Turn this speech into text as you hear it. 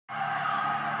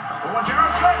I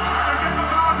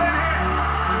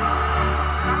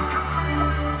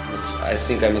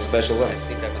think I'm a special one.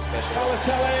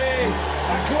 Balotelli,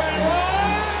 Aguero!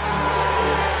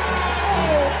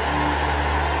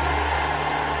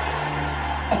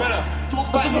 Talk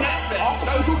about next spin.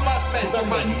 Don't talk about spin. Talk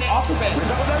about next spin.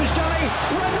 Ronaldo's done it.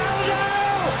 Ronaldo!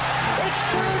 It's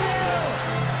 2-0.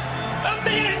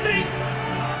 Amazing!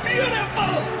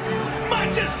 Beautiful!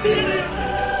 Majesterious!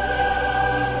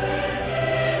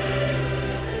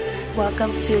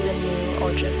 Welcome to the New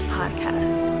Ultras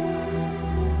podcast.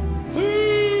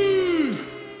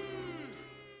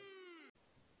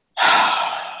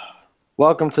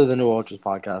 Welcome to the New Ultras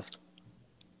podcast.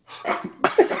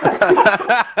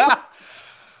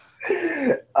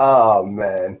 Oh,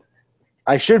 man.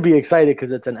 I should be excited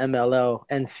because it's an MLL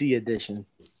NC edition,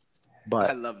 I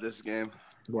but love this game.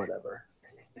 whatever.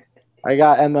 I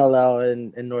got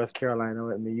MLL in North Carolina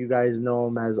with me. You guys know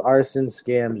him as Arson,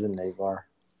 Scams, and Navar.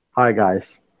 Hi,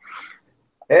 guys.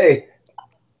 Hey,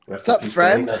 What's up,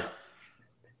 friend?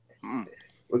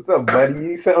 what's up, buddy?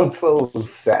 You sound so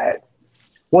sad.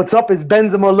 What's up? Is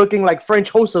Benzema looking like French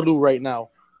Hosalou right now?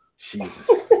 Jesus.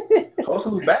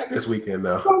 Hopefully back this weekend,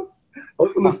 though.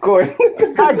 What's scoring?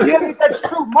 God damn it, that's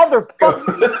true, motherfucker.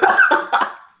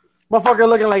 Motherfucker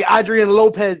looking like Adrian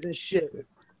Lopez and shit.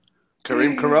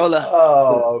 Kareem Corolla.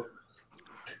 Oh,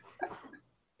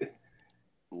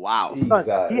 Wow. Jesus.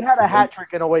 He had a hat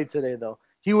trick in a way today, though.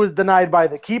 He was denied by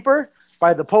the keeper,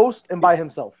 by the post, and by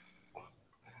himself.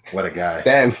 What a guy.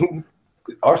 Damn,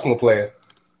 Arsenal player.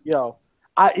 He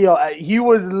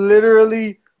was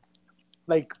literally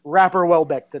like rapper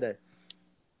Welbeck today.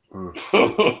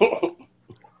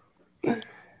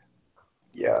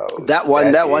 Yo, That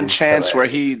one is chance where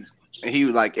hilarious. he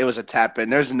like it was a tap in.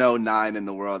 There's no 9 in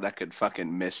the world that could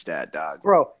fucking miss that, dog.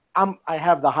 Bro, I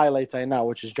have the highlights right now,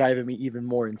 which is driving me even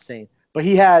more insane. But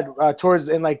he had towards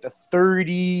in like the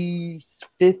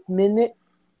 35th minute,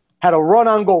 had a run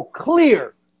on goal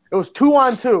clear. It was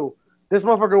 2-on-2. This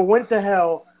motherfucker went to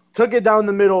hell, took it down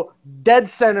the middle, dead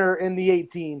center in the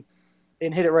 18,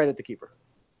 and hit it right at the keeper.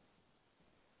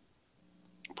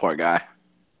 Poor guy.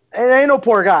 And ain't no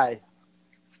poor guy.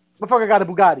 Motherfucker got a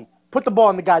Bugatti. Put the ball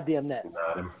in the goddamn net.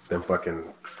 Nah, them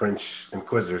fucking French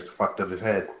inquisitors fucked up his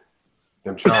head.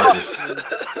 Them charges.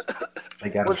 They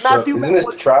got him Was shook. Matthew Isn't it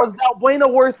was Trout?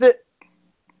 Valbuena worth it?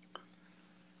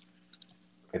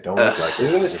 It don't look like it.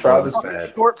 Isn't this It Travis don't look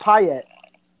sad. Short Payet.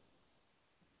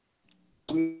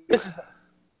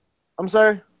 I'm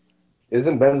sorry.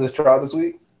 Isn't Benz's trial this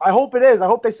week? I hope it is. I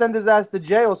hope they send his ass to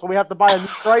jail so we have to buy a new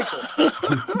striker.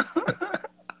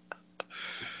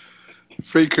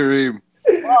 Free Kareem.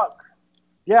 Fuck.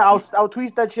 Yeah, I'll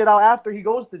tweet that shit out after he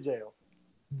goes to jail.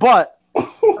 But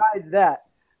besides that,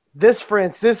 this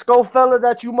Francisco fella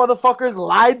that you motherfuckers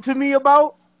lied to me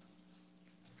about,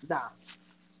 nah.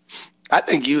 I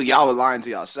think y'all were lying to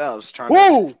yourselves, trying to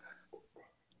Who?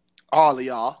 all of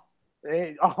y'all.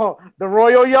 Hey, oh, the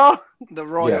Royal y'all? The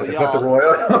Yeah, royal is y'all. that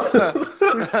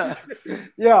the Royal?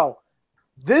 Yo,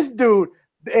 this dude,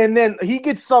 and then he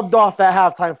gets subbed off at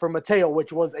halftime for Mateo,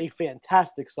 which was a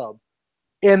fantastic sub.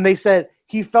 And they said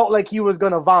he felt like he was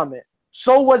going to vomit.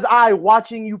 So was I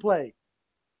watching you play.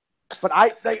 But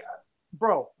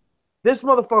bro, this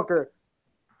motherfucker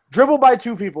dribbled by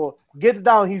 2 people, gets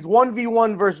down, he's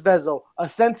 1v1 versus Vezo.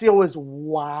 Asensio is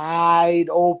wide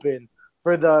open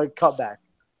for the cutback.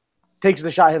 Takes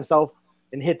the shot himself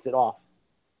and hits it off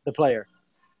the player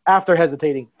after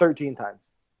hesitating 13 times.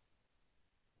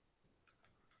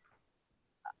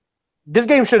 This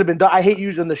game should have been done. I hate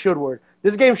using the should word.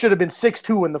 This game should have been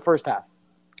 6-2 in the first half.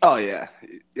 Oh yeah,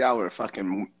 y'all were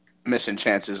fucking missing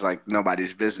chances like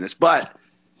nobody's business. But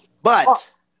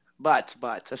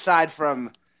aside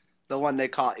from the one they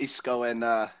call Isco and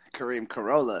Kareem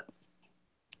Corolla,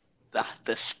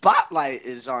 the spotlight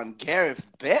is on Gareth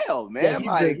Bale, man.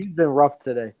 Yeah, he's been rough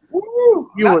today.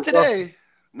 Not today.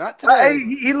 Not today.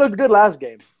 He looked good last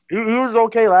game. He was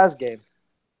okay last game.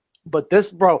 But this,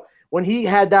 bro, when he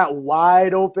had that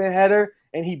wide open header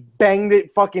and he banged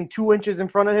it fucking 2 inches in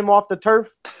front of him off the turf.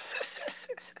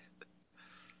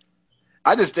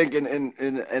 I just think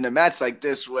in a match like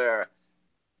this where,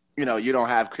 you don't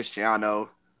have Cristiano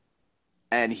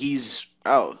and he's,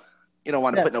 you don't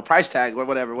want to put no price tag or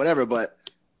whatever, but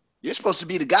you're supposed to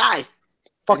be the guy.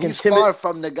 Fucking he's far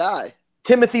from the guy.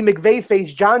 Timothy McVeigh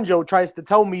face John Joe tries to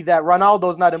tell me that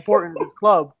Ronaldo's not important in his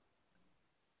club.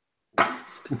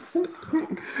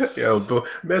 Yo,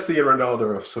 Messi and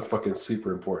Ronaldo are so fucking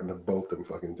super important to both them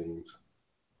fucking teams.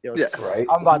 Yo, Yeah. Right?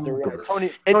 I'm about to react.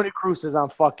 Tony Cruz is on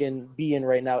fucking being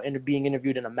right now and being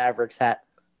interviewed in a Mavericks hat.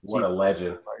 What a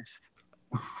legend.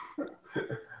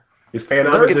 He's paying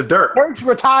homage to Dirk. Dirk's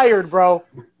retired, bro.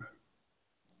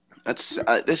 That's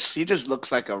this. He just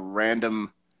looks like a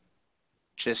random,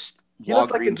 just He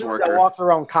looks like a Walgreens dude worker. that walks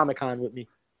around Comic-Con with me.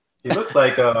 He looks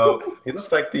like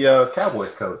the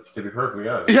Cowboys coach, to be perfectly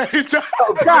honest. Yeah, he does.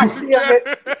 Oh, God damn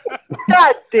it.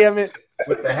 God damn it.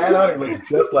 With the hat on, he looks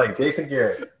just like Jason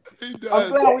Garrett. He I'm does.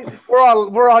 glad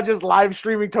we're all just live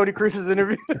streaming Tony Cruz's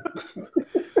interview.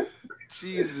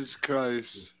 Jesus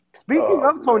Christ. Speaking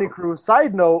of Tony Cruz,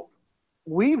 side note,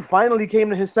 we finally came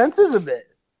to his senses a bit.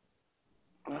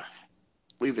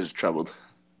 We've is troubled.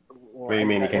 What do you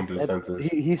mean he came to his senses?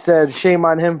 He said shame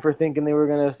on him for thinking they were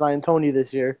going to sign Tony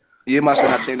this year. You must have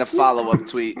not seen the follow-up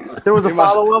tweet. There was a You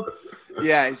must- follow-up.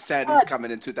 Yeah, he said he's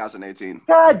coming in 2018.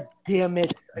 God damn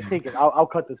it. I take it. I'll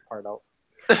cut this part out.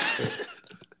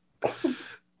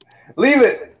 Leave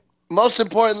it. Most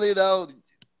importantly, though,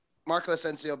 Marco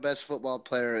Asensio, best football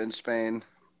player in Spain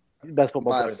He's the best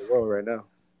football Bye. player in the world right now.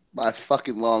 by a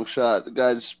fucking long shot. The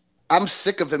guy's, I'm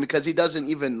sick of him because he doesn't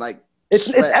even like It's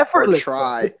sweat or effortless.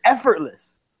 try. It's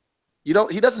effortless. He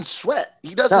doesn't sweat.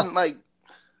 He doesn't like.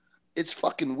 It's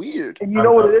fucking weird. And you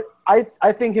know what it is?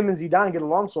 I think him and Zidane get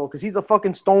along so because he's a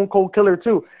fucking stone cold killer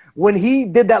too. When he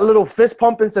did that little fist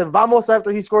pump and said "Vamos"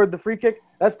 after he scored the free kick,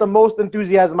 that's the most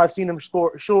enthusiasm I've seen him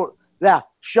show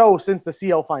since the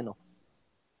CL final.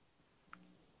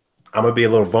 I'm gonna be a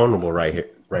little vulnerable right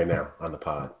now on the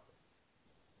pod.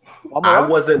 I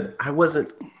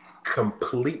wasn't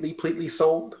completely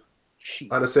sold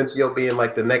on Asensio being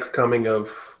like the next coming of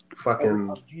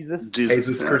fucking Jesus.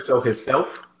 Jesus Cristo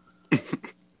himself.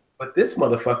 But this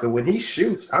motherfucker, when he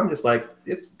shoots, I'm just like,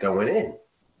 it's going in.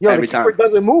 Yo, Every the keeper time.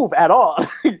 doesn't move at all.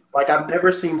 Like I've never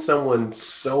seen someone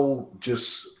so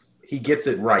just he gets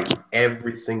it right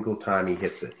every single time he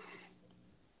hits it.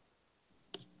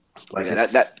 Like Yeah,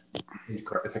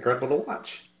 it's incredible to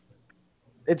watch.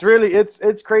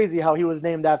 It's crazy how he was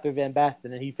named after Van Basten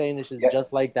and he finishes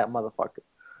just like that motherfucker.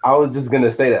 I was just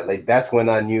gonna say that. Like that's when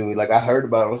I knew. Like I heard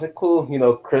about it. I was like, cool. You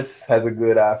know, Chris has a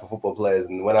good eye for football players.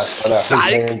 And when I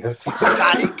Psych. heard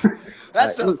Psych.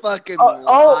 That's a fucking Oh,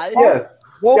 lie. yeah.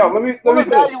 We'll, Yo, let me we'll finish.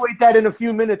 evaluate that in a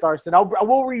few minutes, Arson.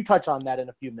 We'll retouch on that in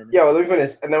a few minutes. Yeah, well, let me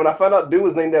finish. And then when I found out dude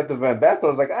was named after Van Basten, I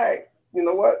was like, all right, you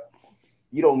know what?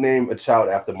 You don't name a child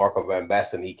after Marco Van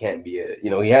Basten. He can't be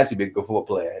he has to be a good football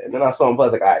player. And then I saw him play.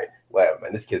 I was like, all right, whatever,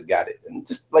 man. This kid's got it. And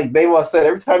just like Neymar said,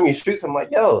 every time he shoots, I'm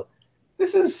like, yo,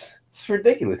 it's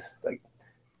ridiculous. Like,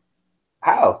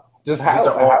 how? Just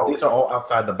how? These are all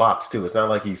outside the box too. It's not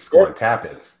like he's scoring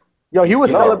tap-ins. Yo, he was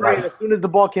Yeah, celebrating right. as soon as the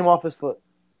ball came off his foot.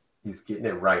 He's getting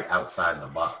it right outside the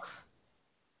box.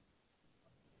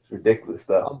 It's ridiculous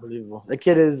stuff. Unbelievable. The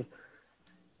kid is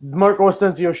Marco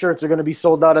Asensio shirts are going to be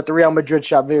sold out at the Real Madrid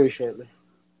shop very shortly.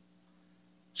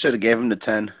 Should have gave him the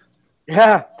 10.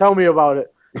 Yeah, tell me about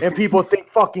it. And people think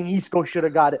fucking Isco should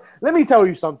have got it. Let me tell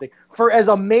you something. For as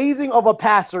amazing of a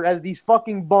passer as these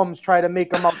fucking bums try to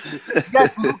make him out to be,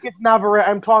 yes, Lucas Navarrete,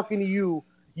 I'm talking to you.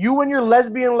 You and your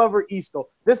lesbian lover Isco.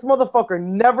 This motherfucker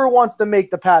never wants to make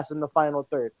the pass in the final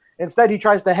third. Instead, he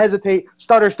tries to hesitate,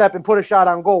 stutter step, and put a shot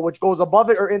on goal, which goes above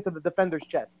it or into the defender's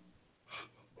chest.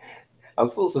 I'm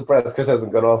so surprised Chris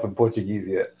hasn't gone off in Portuguese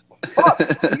yet. Fuck, he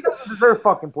doesn't deserve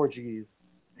fucking Portuguese.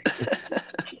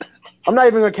 I'm not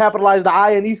even going to capitalize the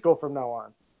I in Isco from now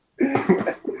on.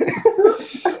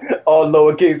 All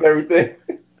lowercase everything.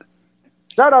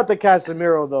 Shout out to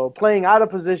Casemiro, though. Playing out of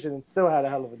position and still had a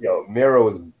hell of a game. Yo, Miro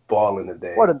was balling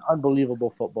today. What an unbelievable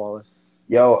footballer.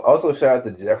 Yo, also shout out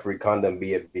to Jeffrey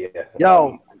Condambia.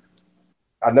 Yo.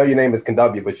 I know your name is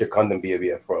Condambia, but you're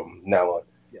Condambia from now on.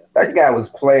 Yeah. That guy was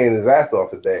playing his ass off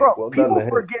today. Bro, Well done people to him.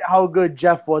 forget how good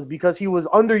Jeff was because he was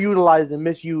underutilized and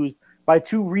misused by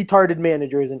two retarded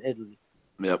managers in Italy.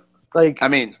 Yep. Like, I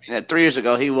mean, 3 years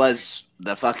ago, he was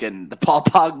the Paul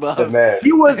Pogba. The man.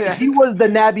 he was the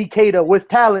Naby Keita with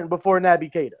talent before Naby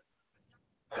Keita.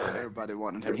 Everybody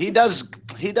wanted him. He does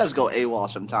go AWOL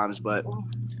sometimes, but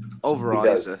overall, He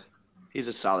does. he's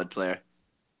a solid player.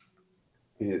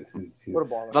 He's What a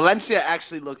baller. Valencia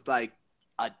actually looked like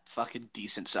a fucking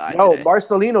decent side Yo, today.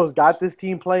 Marcelino's got this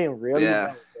team playing really Yeah.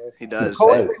 well. Bro. He does. Coach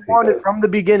Yes, they he wanted does. from the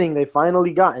beginning. They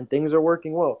finally got, and things are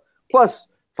working well. Plus,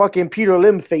 fucking Peter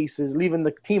Lim face is leaving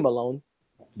the team alone.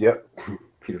 Yep.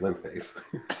 Peter Limface.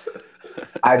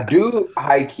 I do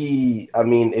high key. I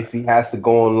mean, if he has to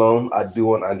go on loan, I do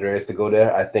want Andreas to go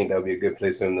there. I think that would be a good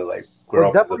place for him to like grow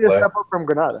It's up as a definitely a player. step up from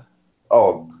Granada,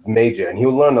 Oh, major, and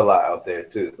he'll learn a lot out there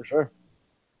too. for sure.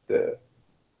 Damn,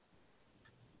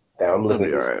 I'm He'll looking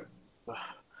be at all this. right.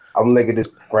 I'm looking at this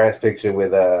France picture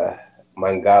with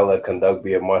Mangala,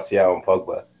 Kondogbia, Martial, and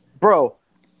Pogba. Bro,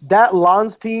 that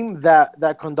Lens team that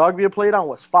Kondogbia played on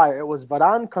was fire. It was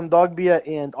Varane, Kondogbia,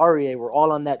 and Aurier were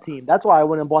all on that team. That's why I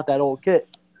went and bought that old kit.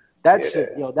 That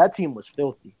shit, that team was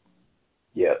filthy.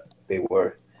 Yeah, they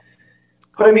were.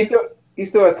 But I mean, he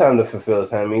still has time to fulfill his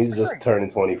time. I mean, he's just turning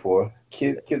 24.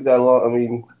 Kid's got a lot. I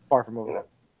mean, far from over.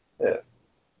 Yeah.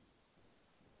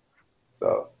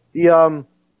 So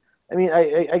I mean,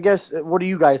 I guess. What do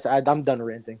you guys? I'm done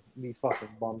ranting. These fucking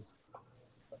bums.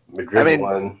 Madrid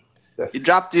won. You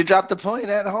dropped the point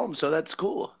at home, so that's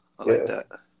cool. I like that.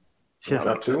 Yeah,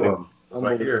 up to him.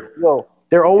 Right here. Yo,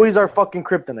 they're always our fucking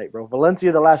kryptonite, bro.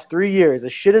 Valencia, the last 3 years,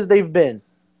 as shit as they've been,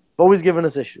 always giving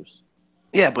us issues.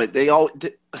 Yeah, but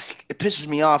it pisses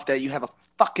me off that you have a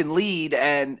fucking lead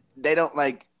and they don't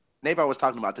like. Neymar was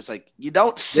talking about this. Like, you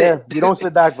don't sit. Yeah, you don't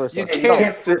sit back for a second. You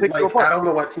can't sit. Like, I don't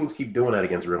know why teams keep doing that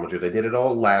against Real Madrid. They did it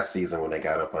all last season when they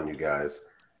got up on you guys,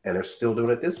 and they're still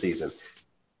doing it this season.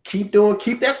 Keep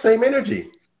that same energy.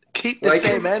 Keep the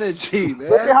same energy, man.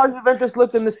 Look at how Juventus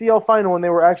looked in the CL final when they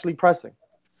were actually pressing.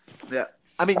 Yeah,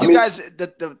 I mean, guys.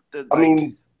 I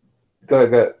mean, go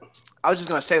ahead. I was just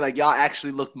gonna say, like, y'all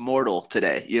actually looked mortal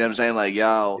today. You know what I'm saying? Like,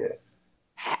 y'all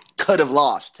could have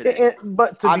lost today.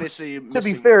 But to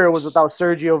be fair, it was without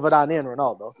Sergio, Varane, and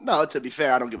Ronaldo. No, to be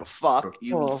fair, I don't give a fuck.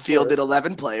 You fielded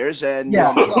 11 players, and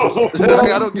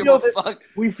I don't give a fuck.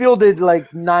 We fielded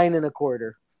like 9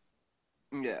 1/4.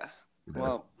 Yeah.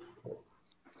 Well.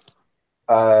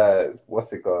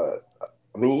 What's it called?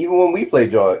 I mean, even when we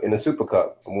played y'all in the Super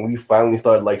Cup, when we finally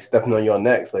started like stepping on your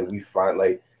necks, like we find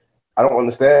like I don't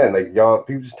understand. Like y'all,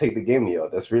 people just take the game to y'all.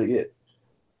 That's really it.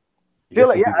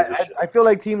 I feel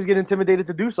like teams get intimidated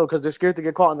to do so because they're scared to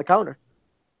get caught on the counter.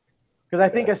 Because I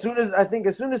think as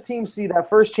soon as teams see that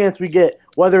first chance we get,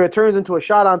 whether it turns into a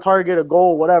shot on target, a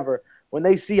goal, whatever, when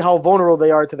they see how vulnerable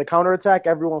they are to the counterattack,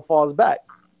 everyone falls back.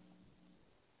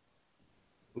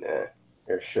 Nah,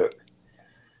 they're shook.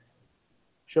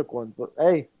 Shook one, but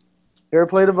hey, fair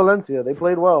play to Valencia. They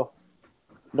played well.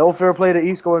 No fair play to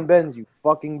Isco and Benz, you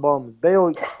fucking bums.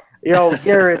 Bale,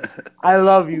 Garrett, I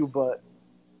love you, but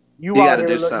you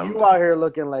out here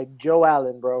looking like Joe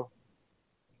Allen, bro.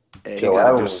 Hey, you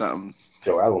gotta do something.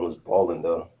 Joe Allen was balling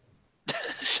though.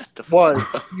 Shut the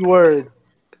fuck up. You word.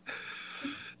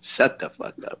 Shut the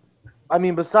fuck up. I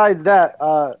mean, besides that,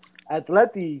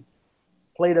 Atleti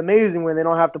played amazing when they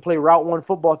don't have to play Route 1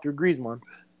 football through Griezmann.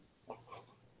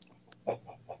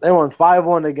 They won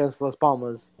 5-1 against Las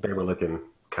Palmas. They were looking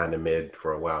kind of mid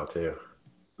for a while, too.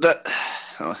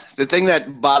 The thing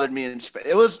that bothered me in Spain,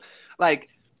 it was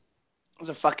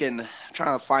a fucking – I'm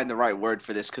trying to find the right word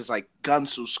for this because, like,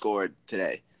 Gansu scored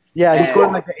today. Yeah, he scored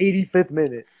in, like, the 85th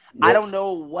minute. I don't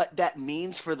know what that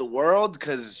means for the world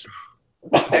because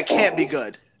that can't be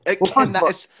good. It's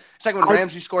like when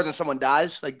Ramsey scores and someone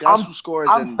dies. Like, Gansu scores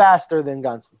I'm faster than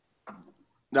Gansu.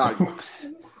 No,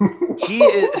 he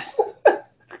is –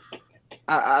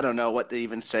 I don't know what to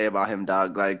even say about him,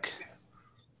 dog. Like,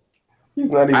 he's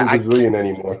not even Brazilian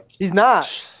anymore. He's not.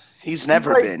 He's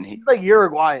never been. He's like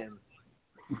Uruguayan.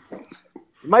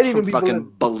 He might even be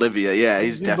fucking Bolivia. Yeah,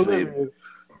 he's definitely. Bolivia.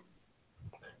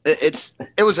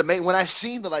 It was amazing when I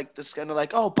seen this kind of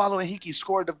like, oh, Paulo Henrique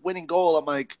scored the winning goal. I'm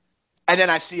like, and then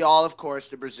I see of course,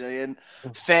 the Brazilian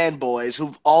fanboys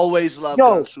who've always loved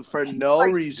Gansu for no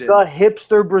reason. The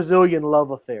hipster Brazilian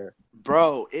love affair.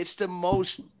 Bro, it's the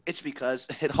most. It's because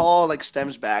it all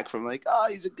stems back from oh,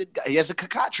 he's a good guy. He has a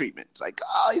caca treatment. It's like,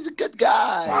 oh, he's a good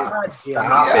guy.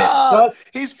 Stop it.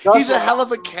 He's a hell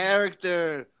of a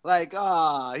character. Like,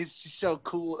 he's so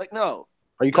cool. Like, no.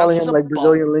 Are you calling him like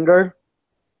Brazilian Lingard?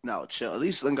 No, chill. At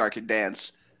least Lingard can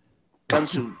dance.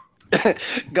 Gansu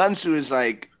is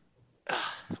like.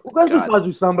 O Gansu faz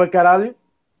o samba, caralho.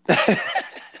 That's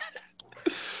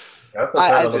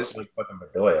a looks like fucking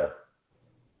Bedoya.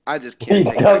 I just can't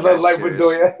take that guy look like serious.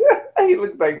 Bedoya. He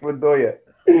looks like Bedoya.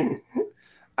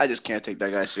 I just can't take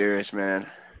that guy serious, man.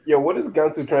 Yo, what does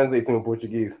Gansu translate to in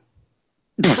Portuguese?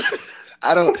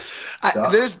 I don't.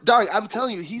 There's dog. I'm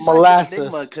telling you, he's molasses. Like an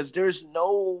enigma because there's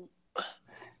no.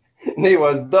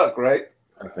 Neighbor's duck, right?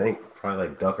 I think probably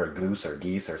like duck or goose or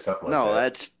geese or something like that. No,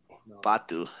 that's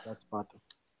Batu. That's Batu.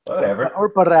 Whatever.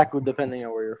 Or Paracu, depending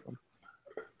on where you're from.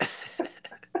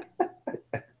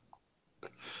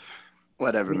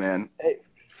 Whatever, man. Hey,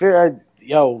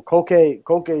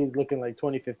 Koke is looking like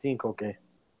 2015 Koke.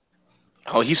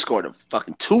 Oh, he scored a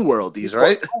fucking 2 worldies,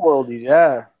 right? 2 worldies,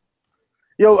 yeah.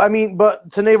 Yo, I mean,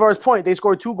 but to Nevar's point, they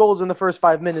scored 2 goals in the first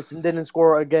 5 minutes and didn't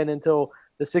score again until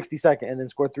the 62nd, and then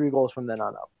scored 3 goals from then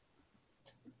on out.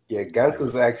 Yeah,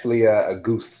 Gansu's actually a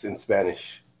goose in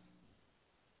Spanish.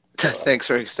 Thanks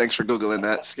for googling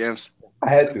that, Scams. I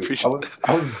had to.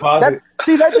 I was bothered.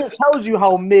 See, that just tells you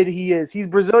how mid he is. He's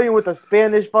Brazilian with a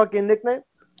Spanish fucking nickname.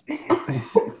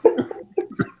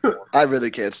 I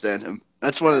really can't stand him.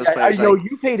 That's one of those players. I know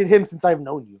you've hated him since I've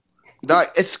known you. No,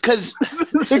 it's because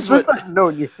this is Since I've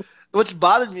known you. what's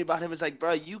bothered me about him is like,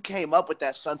 bro, you came up with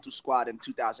that Santos squad in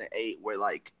 2008 where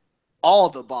like all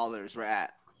the ballers were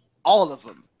at, all of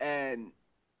them, and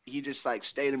he just like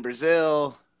stayed in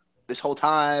Brazil this whole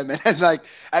time,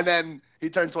 and then he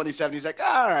turned 27. He's like,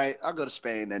 all right, I'll go to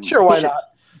Spain and Sure, why shit, not?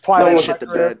 Put Twilight shit to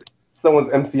career. bed. Someone's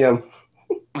MCM.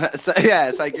 So, yeah,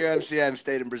 it's like your MCM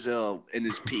stayed in Brazil in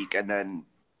his peak and then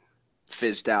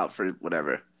fizzed out for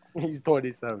whatever. He's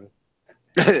 27.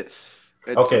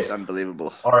 It's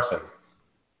unbelievable. Arson.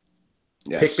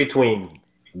 Yes. Pick between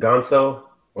Gonzo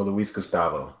or Luis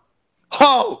Gustavo.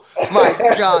 Oh my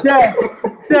God! Death.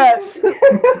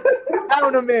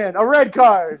 Down a man. A red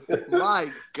card. My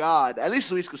God! At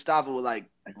least Luis Gustavo will like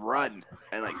run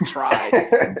and like try.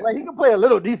 Like he can play a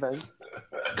little defense.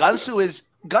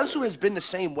 Gunsu has been the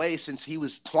same way since he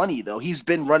was 20. Though he's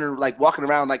been running like walking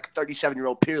around like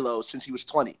 37-year-old Pirlo since he was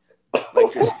 20.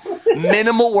 Like just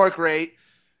minimal work rate,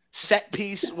 set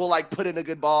piece will like put in a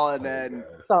good ball and then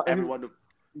everyone.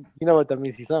 You know what that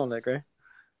means? He sound like, right?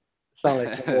 Sound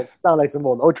like some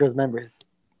old Ultras members.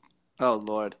 Oh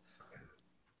Lord.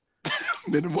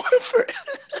 Minimal effort.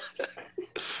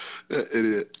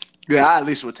 Idiot. Yeah, I at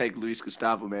least would take Luis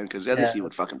Gustavo, man, because at least he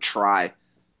would fucking try.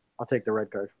 I'll take the red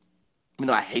card. You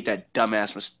know, I hate that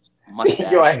dumbass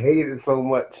mustache. Yo, I hate it so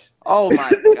much. Oh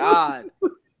my God.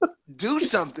 Do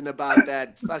something about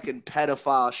that fucking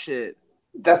pedophile shit.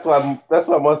 That's why I'm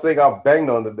gonna say got banged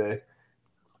on today.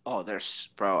 Oh,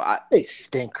 bro. They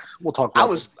stink. We'll talk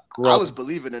about I was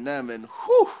believing in them and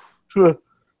whew.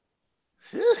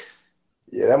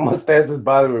 Yeah, that mustache is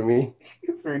bothering me.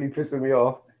 It's really pissing me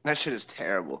off. That shit is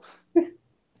terrible.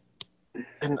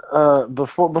 And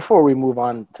before we move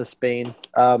on to Spain,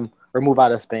 or move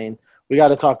out of Spain, we got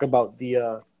to talk about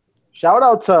the shout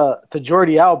out to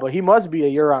Jordi Alba. He must be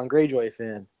a Euron Greyjoy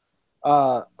fan,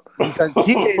 because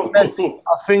he gave Messi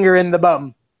a finger in the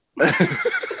bum.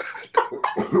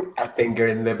 A finger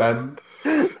in the bum.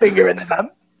 Finger in the bum.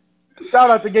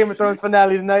 Shout out to Game of Thrones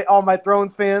finale tonight, all my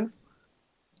Thrones fans.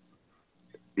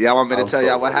 Yeah, I want me to tell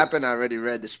y'all what happened. I already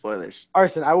read the spoilers.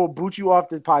 Arson, I will boot you off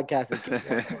this podcast.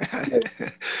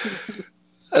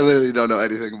 I literally don't know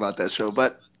anything about that show,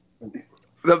 but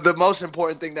the most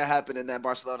important thing that happened in that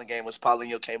Barcelona game was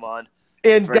Paulinho came on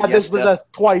and for got Iniesta. dispossessed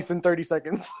twice in 30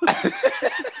 seconds.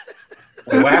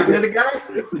 What happened to the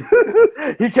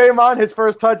guy? He came on, his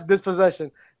first touch, dispossession.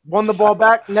 Won the ball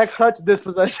back, next touch,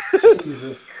 dispossession.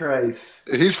 Jesus Christ.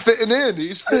 He's fitting in.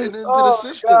 He's fitting into the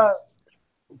system. God.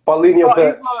 Paulinho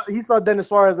touch. He saw Dennis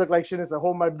Suarez look like shit and said,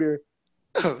 hold my beer.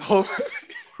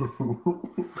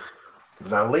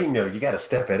 Paulinho, you got to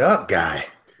step it up, guy.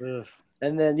 And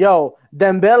then,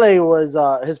 Dembele was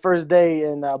his first day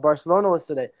in Barcelona was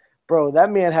today. Bro, that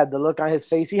man had the look on his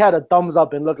face. He had a thumbs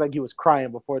up and looked like he was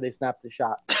crying before they snapped the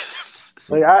shot.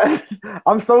 Like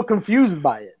I'm so confused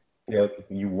by it. Yeah,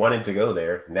 you wanted to go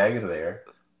there. Now you're there.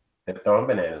 They're throwing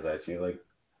bananas at you. Like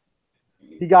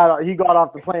he got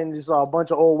off the plane and just saw a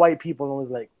bunch of old white people and was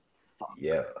like, fuck.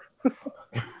 Yeah.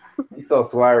 He saw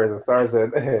Suarez and Suarez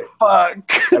said, hey, Fuck.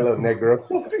 hello, negro.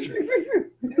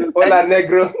 Hola,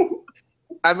 negro.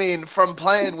 I mean, from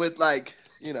playing with Aubameyang,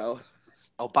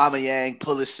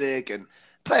 Pulisic, and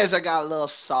players that got a little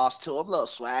sauce to them, a little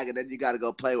swag, and then you got to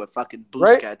go play with fucking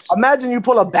Busquets. Right? Imagine you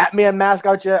pull a Batman mask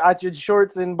out your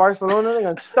shorts in Barcelona, they're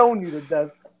gonna stone you to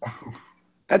death.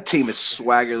 That team is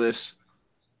swaggerless.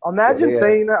 Imagine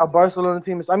saying that a Barcelona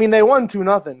team is. I mean, they won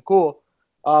 2-0. Cool.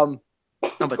 No,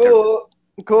 but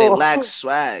Cool. they lack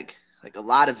swag, like a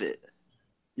lot of it.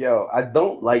 Yo, I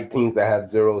don't like teams that have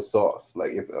zero sauce.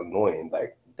 Like, it's annoying.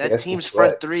 Like that team's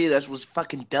front three, that was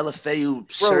fucking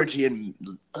Deulofeu, Sergi, and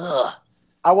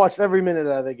I watched every minute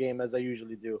of the game as I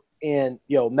usually do, and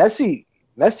Messi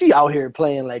out here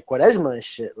playing like Quaresma and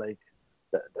shit, like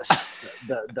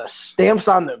the stamps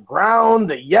on the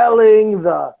ground, the yelling,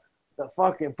 the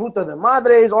fucking puta de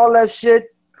madres, all that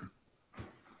shit.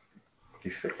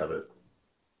 He's sick of it.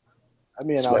 I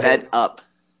mean, fed up.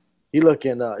 He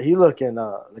looking like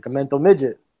a mental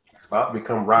midget. He's about to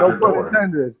become Roger No pun Dorn,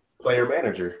 intended. player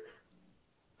manager.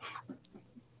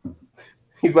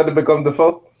 He's about to become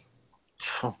Defoe.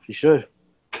 He should.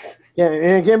 Yeah,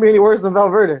 it can't be any worse than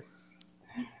Valverde.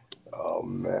 Oh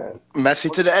man,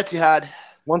 Messi to the Etihad.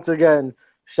 Once again,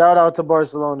 shout out to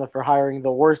Barcelona for hiring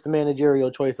the worst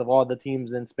managerial choice of all the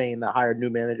teams in Spain that hired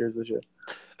new managers this year.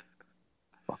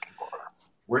 Fucking morons.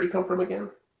 Where'd he come from again?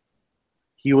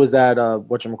 He was at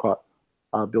Bilbao.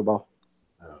 Oh,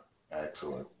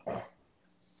 excellent.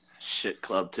 shit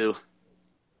club too.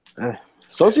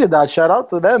 Sociedad, shout out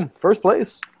to them. First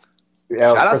place.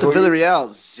 Yeah, Shout out to Chris, what you-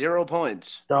 Villarreal, 0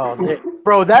 points.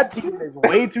 Bro, that team is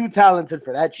way too talented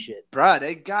for that shit. Bruh,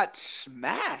 they got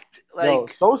smacked. Yo,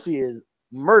 Like, Soci is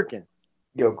murking.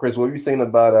 Yo, Chris, what were you saying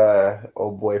about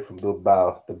old boy from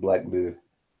Bilbao, the black dude?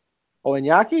 Oh,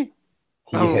 Iñaki?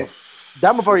 Yeah.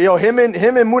 That motherfucker, yo, him and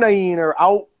Munayin are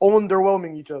out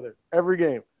underwhelming each other every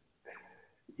game.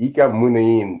 Ika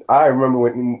Munayin. I remember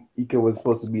when Ika was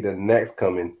supposed to be the next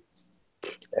coming.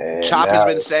 And Chop now- has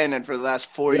been saying that for the last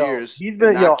 4 Yo, years. he's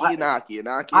been- yo,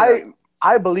 Inaki.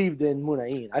 I believed in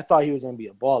Munayin. I thought he was gonna be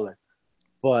a baller.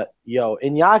 But yo,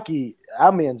 Iñaki,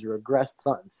 that man's regressed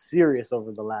something serious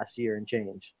over the last year and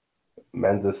change.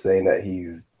 Man's just saying that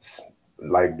he's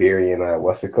Liberian,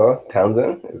 what's it called?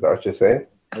 Townsend? Is that what you're saying?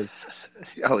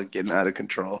 Y'all are getting out of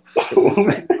control.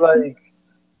 Like,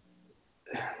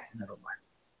 never mind.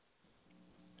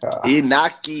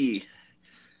 Inaki.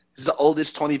 This is the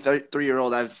oldest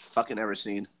 23-year-old I've fucking ever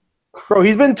seen. Bro,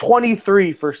 he's been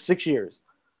 23 for 6 years.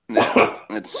 Yeah,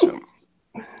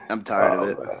 I'm tired of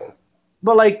it. Man.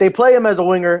 But like, they play him as a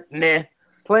winger, nah.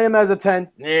 Play him as a 10,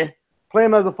 nah. Play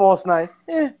him as a false 9,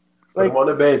 Put Like, him on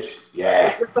the bench.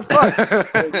 Yeah. what the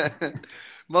fuck?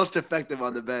 Most effective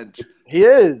on the bench. He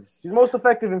is. He's most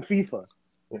effective in FIFA.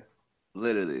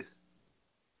 Literally.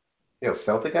 Yo,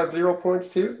 Celtic has 0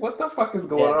 points too? What the fuck is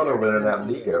going on over there in that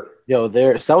Liga? Yo,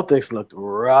 their Celtics looked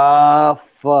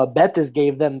rough. Betis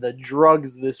gave them the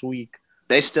drugs this week.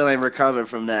 They still ain't recovered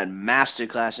from that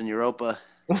masterclass in Europa.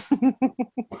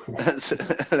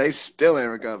 They still ain't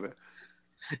recovered.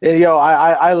 And yo,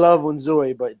 I love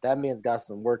Unzue, but that man's got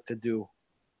some work to do.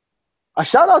 A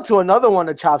shout out to another one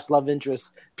of Chop's love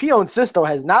interests. Pion Sisto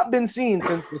has not been seen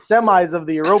since the semis of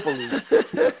the Europa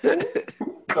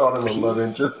League. Called him a love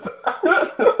interest.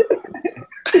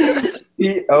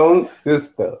 He owns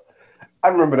sister. I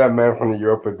remember that man from the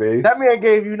Europa days. That man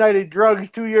gave United drugs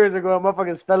 2 years ago and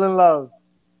motherfuckers fell in love.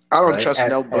 I don't Right, trust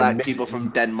no and black Mitch- people from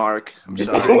Denmark. I'm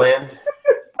sorry. Midtjylland.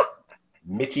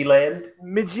 Midtjylland.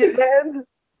 Midgetland?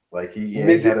 Like he had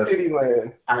Midget us. City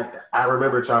man. I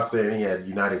remember Charles saying he had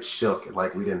United shook and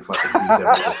like we didn't fucking beat them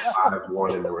with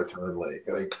 5-1 in the return leg.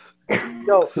 Like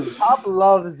Yo, Chop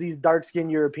loves these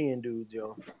dark-skinned European dudes,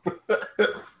 yo.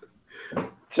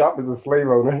 Chop is a slave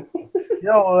owner.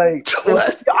 Yo, like,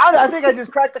 What? I think I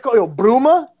just cracked the code. Yo,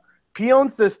 Bruma, Pion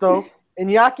Sisto,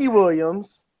 Iñaki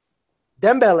Williams,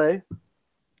 Dembele.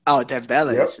 Oh,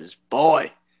 Dembele is his boy.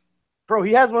 Bro,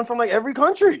 he has one from, like, every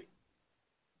country.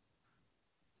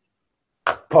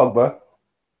 Pogba.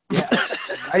 Yeah.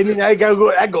 I mean,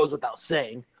 that goes without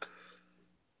saying.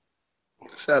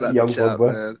 Shout out Young to Chop,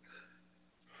 Pogba. man.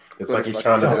 it's like he's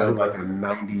trying to do like a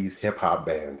 90s hip hop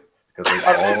band. Because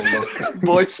they all look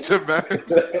Boys to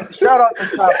man. Shout out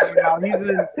to Chop right now.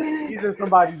 He's in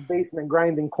somebody's basement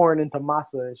grinding corn into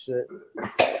masa and shit.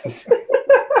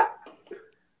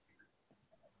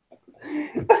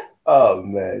 Oh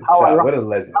man, How Chop, ironic. what a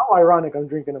legend. How ironic I'm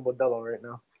drinking a Modelo right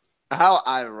now. How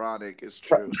ironic is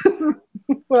true.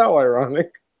 How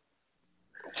ironic.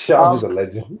 Chop is a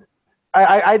legend.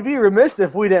 I'd be remiss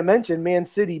if we didn't mention Man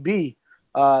City B.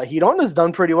 Girona's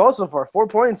done pretty well so far. 4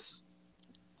 points.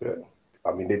 Yeah.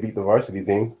 I mean, they beat the varsity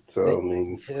team, so I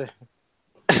mean, Yeah.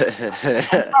 I'm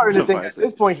starting to think at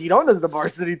this point Girona's the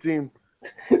varsity team.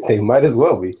 they might as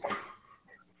well be.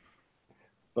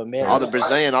 But man, all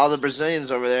the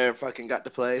Brazilians over there fucking got to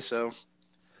play, so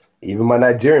Even my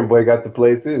Nigerian boy got to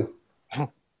play too.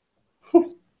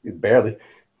 Barely.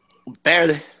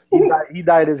 barely. he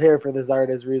dyed his hair for this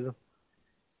artist reason.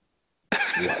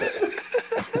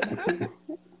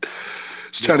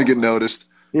 Just trying to get noticed.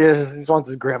 Yes, he just wants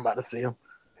his grandma to see him.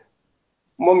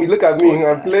 Mommy, look at me.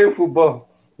 I'm playing football.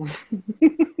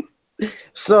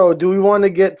 So, do we want to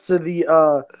get to the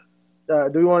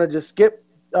do we want to just skip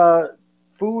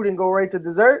food and go right to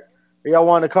dessert? Or y'all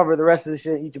want to cover the rest of the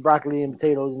shit, eat your broccoli and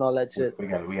potatoes and all that shit? we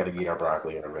gotta eat our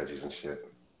broccoli and our veggies and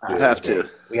shit. I have to.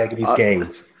 We gotta get these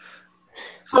gains.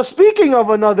 So, speaking of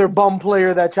another bum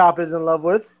player that Chop is in love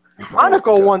with,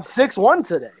 Monaco won 6-1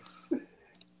 today.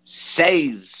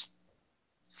 Says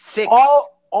 6.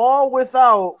 All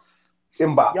without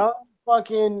Mbappe. young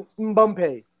fucking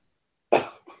Mbappe.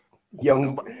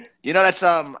 Young. You know that's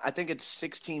I think it's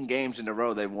 16 games in a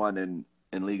row they won in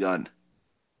Ligue 1.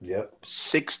 Yep.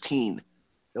 16.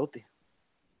 Filthy.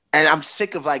 And I'm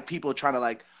sick of like people trying to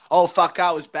like, oh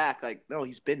Falcao is back. Like, no,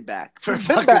 he's been back for He's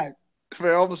been fucking, back.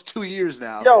 for almost 2 years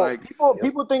now. Yo, like,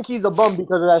 people think he's a bum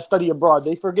because of that study abroad.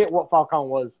 They forget what Falcon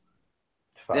was.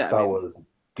 Falcao Yeah, I mean- was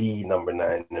the number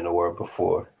 9 in the world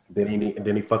before. Then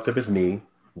he fucked up his knee.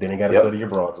 Then he got to Yep. study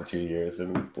abroad for 2 years,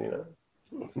 and you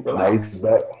know. Now he's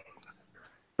back.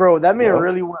 Bro, that man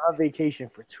really went on vacation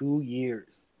for 2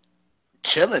 years.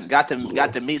 Chilling. Got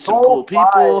to meet some cool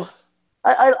people.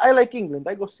 I like England.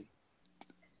 I go see.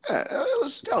 Yeah, it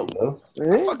was dope.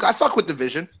 I fuck with the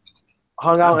vision.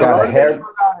 Hung out in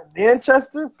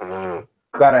Manchester.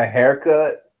 Got a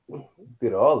haircut.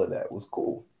 Did all of that. It was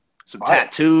cool. Some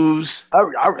tattoos. I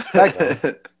respect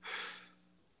that.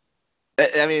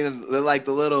 I mean, like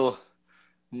the little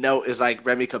note is like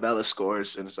Remy Cabella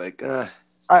scores, and it's like a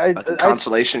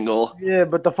consolation goal. Yeah,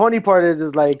 but the funny part is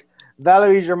like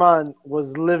Valerie Germain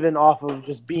was living off of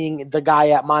just being the guy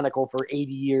at Monaco for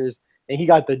 80 years, and he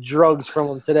got the drugs from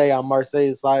him today on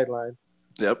Marseille's sideline.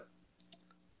 Yep.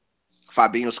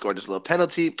 Fabinho scored this little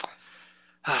penalty.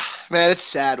 Man, it's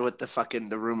sad with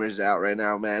the rumors out right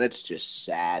now, man. It's just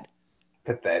sad.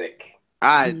 Pathetic.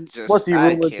 What's he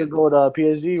rumored to go to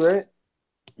PSG, right?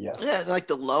 Yes. Yeah, like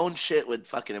the loan shit with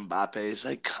fucking Mbappe. It's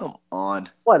like, come on.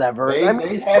 Whatever.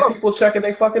 They had people checking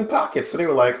their fucking pockets, so they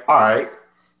were like, all right,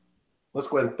 let's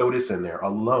go ahead and throw this in there. A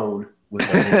loan with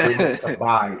an agreement to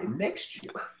buy next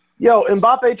year. Yo,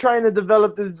 Mbappe trying to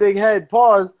develop this big head.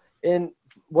 Pause. And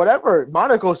whatever.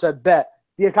 Monaco said, bet.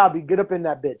 Diakabi, get up in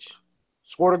that bitch.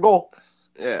 Scored a goal.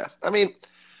 Yeah. I mean,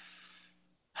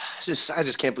 I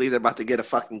just can't believe they're about to get a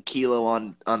fucking kilo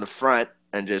on the front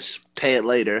and just pay it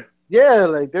later.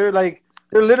 Yeah, they're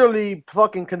literally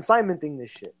fucking consignmenting this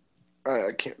shit. I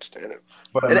can't stand it.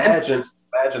 But imagine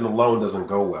the loan doesn't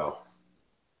go well.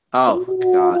 Oh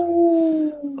God.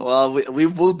 Well, we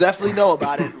will definitely know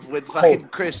about it with fucking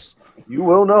Chris. You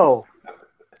will know.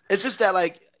 It's just that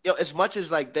like, as much as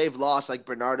like they've lost like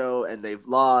Bernardo and they've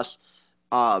lost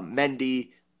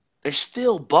Mendy, they're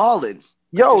still balling.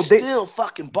 Yo, they're still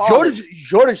fucking balling.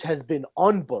 George has been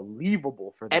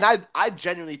unbelievable for them. And I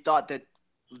genuinely thought that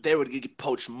they would get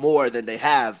poached more than they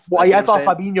have. Well, I thought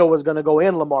Fabinho was going to go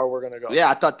and Lamar were going to go. Yeah,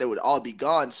 I thought they would all be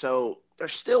gone. So they're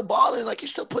still balling. Like, you're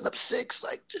still putting up 6.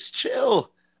 Like, just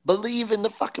chill. Believe in the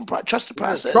fucking trust the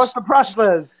process. Trust the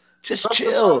process. Just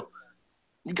chill.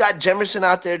 You got Jemerson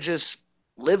out there just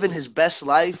living his best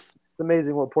life. It's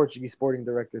amazing what Portuguese sporting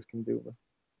directors can do.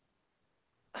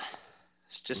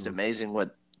 It's just amazing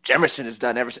what Jemerson has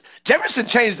done ever since. Jemerson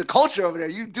changed the culture over there.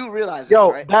 You do realize this, Yo,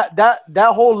 right?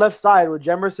 that whole left side with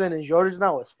Jemerson and Jorge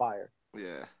now is fire.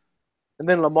 Yeah. And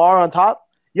then Lamar on top.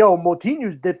 Yo,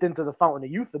 Moutinho's dipped into the fountain of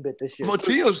youth a bit this year.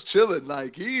 Moutinho's chilling.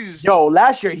 Like, he's... Yo,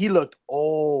 last year he looked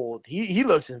old. He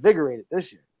looks invigorated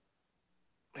this year.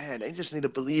 Man, they just need to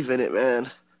believe in it, man.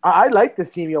 I like this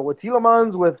team, yo. With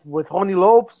Tielemans, with Rony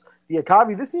Lopes,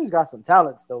 Diakabi, this team's got some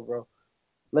talent still, bro.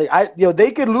 Like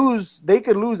they could lose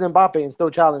Mbappe and still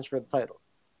challenge for the title.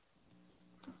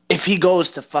 If he goes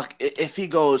to PSG,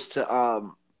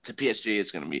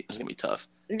 it's gonna be tough.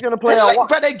 He's gonna play. Like,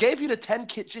 bro, they gave you the 10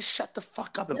 kit. Just shut the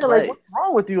fuck up and play. Like, what's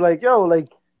wrong with you? Like, yo,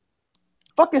 like,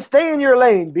 fucking stay in your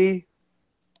lane, B.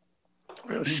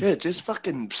 Real shit. Just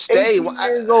fucking stay. 18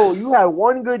 years old. You had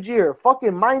one good year.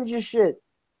 Fucking mind your shit.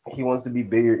 He wants to be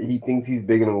bigger. He thinks he's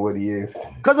bigger than what he is.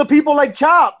 Because of people like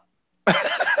Chop.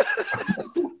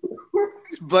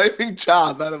 Blaming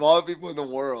Chop out of all the people in the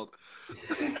world.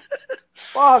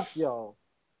 Fuck, yo.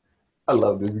 I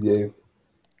love this game.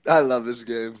 I love this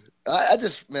game. I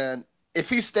just, man, if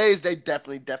he stays, they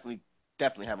definitely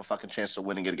have a fucking chance of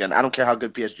winning it again. I don't care how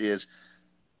good PSG is.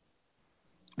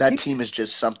 That team is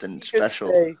just something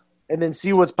special. And then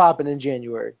see what's popping in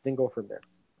January. Then go from there.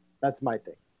 That's my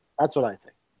thing. That's what I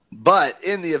think. But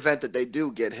in the event that they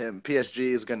do get him, PSG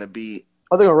is going to be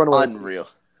they're gonna run away.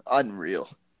 Unreal.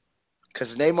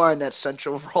 Because Neymar in that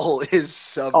central role is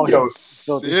something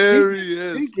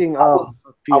serious. Speaking of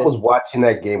I was watching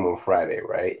that game on Friday,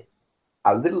 right?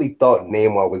 I literally thought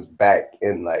Neymar was back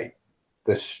in like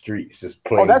the streets just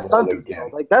playing ball again.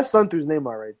 Like that's Santu's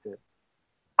Neymar right there.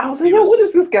 I was like, what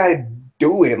is this guy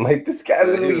doing? Like this guy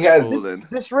literally has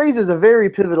this raises a very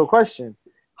pivotal question.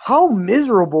 How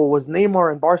miserable was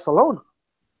Neymar in Barcelona?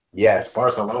 Yes,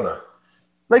 Barcelona.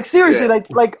 Like seriously,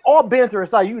 like all banter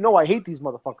aside, I hate these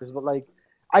motherfuckers, but like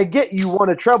I get you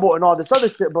want a treble and all this other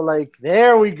shit, but like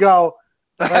there we go.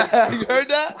 Like, you heard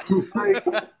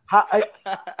that?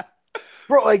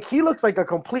 Bro, like he looks like a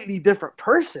completely different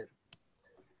person.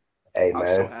 Hey man,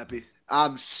 I'm so happy.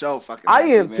 I'm so fucking. I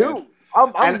happy, am man. too.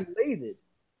 I'm elated.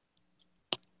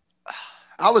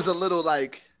 I was a little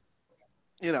like,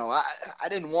 I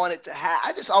didn't want it to happen.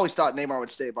 I just always thought Neymar would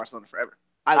stay at Barcelona forever.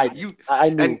 I knew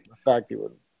the fact he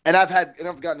would. And I've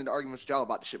gotten into arguments with y'all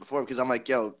about this shit before because I'm like,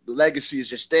 yo, the legacy is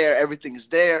just there, everything is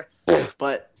there.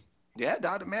 But yeah,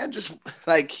 the man just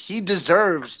like he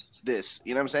deserves this.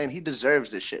 You know what I'm saying? He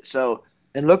deserves this shit. So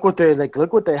and look what they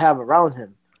have around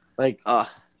him. Like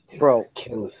bro.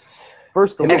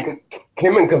 First of all,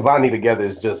 him and Cavani together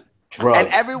is just drugs. And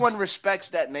everyone respects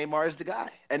that Neymar is the guy.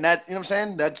 And that, you know what I'm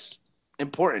saying? That's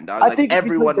important, dog. I Like, think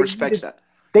everyone respects that.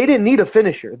 They didn't need a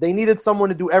finisher. They needed someone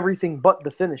to do everything but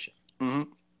the finishing. Mm-hmm.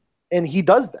 And he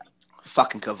does that.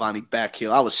 Fucking Cavani back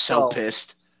heel. I was so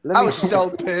pissed. You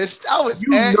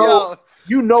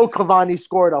know Cavani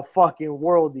scored a fucking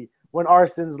worldie when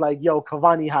Arsenal's like, yo,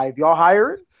 Cavani Hive, y'all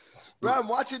hiring? Bro, I'm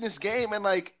watching this game and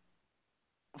like,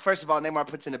 first of all, Neymar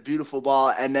puts in a beautiful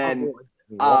ball and then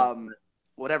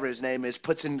whatever his name is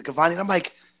puts in Cavani and I'm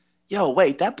like, yo,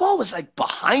 wait, that ball was like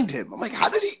behind him. I'm like, how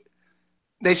did he?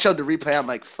 They showed the replay. I'm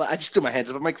like, fuck. I just threw my hands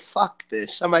up. I'm like, fuck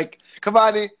this. I'm like,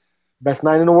 Cavani. Best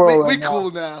 9 in the world. We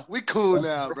cool now. We cool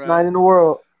now, bro. Best 9 in the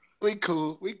world. We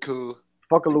cool.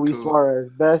 Fuck a Luis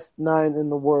Suarez. Best 9 in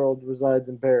the world resides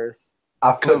in Paris.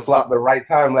 I flip-flopped the right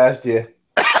time last year.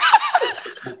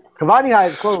 Cavani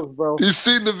Hive closed, bro. You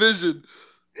seen the vision.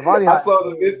 I saw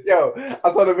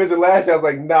the vision last year. I was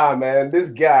like, nah, man, this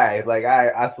guy. Like,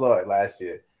 I saw it last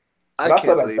year. I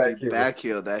can't believe he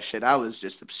backheeled that shit. I was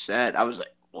just upset. I was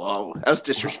like, whoa, that was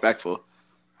disrespectful.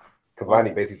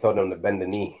 Cavani basically told him to bend the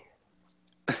knee.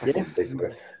 Yeah.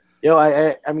 Yo,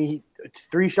 I mean,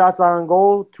 3 shots on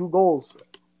goal, 2 goals.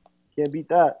 Can't beat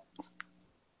that.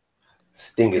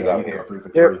 Sting is out here. 3 for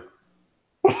 3.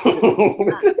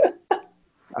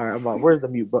 All right, where's the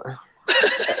mute button?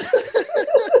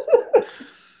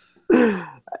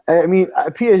 I mean,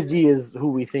 PSG is who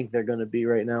we think they're going to be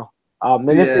right now. And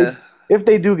if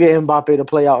they do get Mbappe to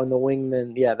play out in the wing,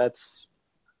 then yeah, that's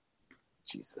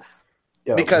Jesus.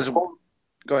 Yo, because go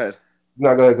ahead.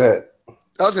 No, go ahead.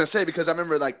 I was gonna say because I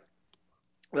remember like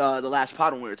the last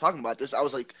pod when we were talking about this, I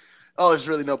was like, oh, there's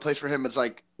really no place for him. It's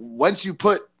like once you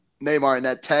put Neymar in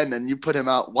that 10 and you put him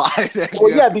out wide.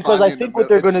 Well, yeah, because I think what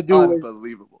they're gonna do is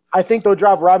unbelievable. I think they'll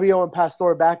drop Rabiot and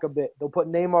Pastore back a bit. They'll put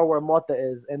Neymar where Mota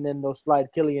is, and then they'll slide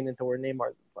Kylian into where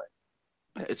Neymar's playing.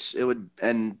 It would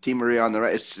and Di Maria on the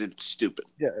right. It's stupid.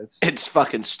 Yeah, it's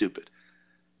fucking stupid.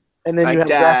 And then you have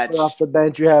Rashford off the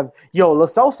bench. You have Lo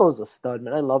Celso's a stud,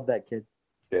 man. I love that kid.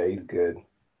 Yeah, he's good.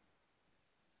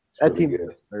 That team is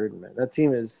third, man. That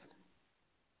team is.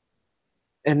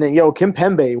 And then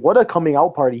Kimpembe, what a coming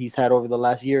out party he's had over the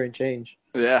last year and change.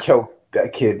 Yeah,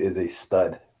 that kid is a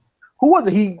stud. Who was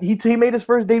it? He made his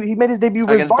first debut. He made his debut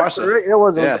with Barca. Right? It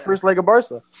was the first leg of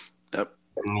Barca. Yep.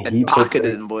 And he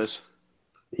pocketed him, boys.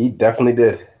 He definitely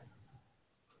did.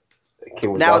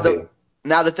 Now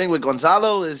the thing with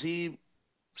Gonzalo, is he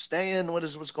staying?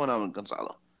 What's going on with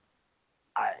Gonzalo?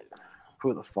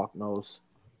 Who the fuck knows?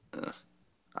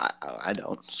 I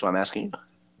don't. So I'm asking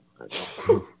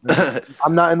you.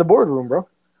 I'm not in the boardroom, bro.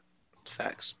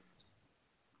 Facts.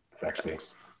 Facts B.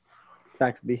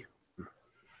 Facts B.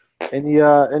 And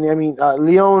I mean,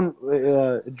 Lyon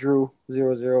drew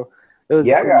 0-0. It was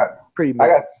pretty. I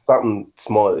got something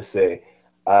small to say.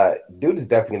 Dude is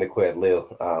definitely gonna quit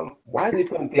Lille. Why is he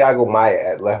putting Thiago Maia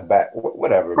at left back?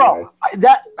 Whatever, bro, man.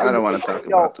 I don't want to talk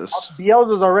about this.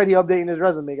 Bielsa's already updating his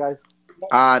resume, guys.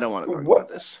 I don't want to talk about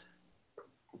this.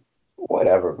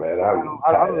 Whatever, man. I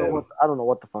don't know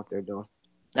what the fuck they're doing.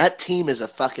 That team is a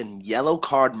fucking yellow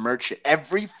card merchant.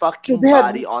 Every fucking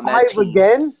body on that team.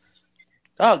 Again?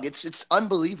 Dog, it's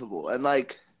unbelievable. And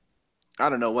like, I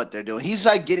don't know what they're doing. He's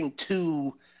like getting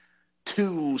too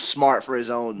smart for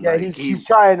his own. Yeah, like, he's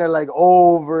trying to like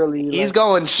overly. He's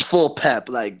going full pep,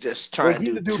 like just trying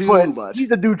to do too much. He's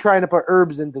the dude trying to put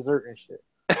herbs in dessert and shit.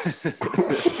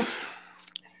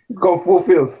 He's going full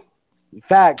fields.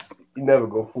 Facts. You never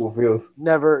go full fields.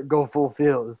 Never go full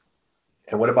fields.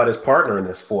 And what about his partner in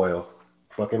this foil?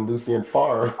 Fucking Lucien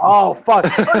Favre. Oh, fuck.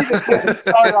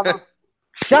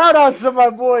 Shout out to my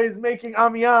boys making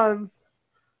Amiens.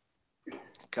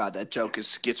 God, that joke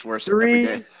gets worse every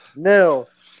day. 3-0.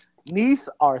 Nice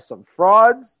are some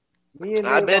frauds.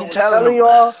 I've been telling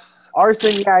y'all.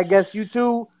 Arson, yeah, I guess you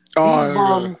too. These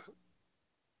bums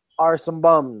are some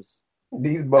bums.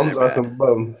 These bums are some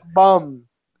bums.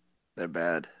 Bums. They're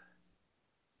bad.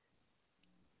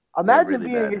 Imagine really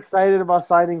being excited about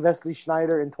signing Wesley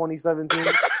Sneijder in 2017.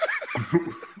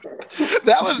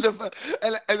 That was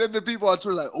and then the people on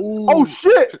Twitter like, oh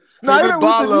shit,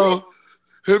 Sneijder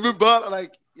him and Bala,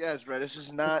 like, yes, bro, this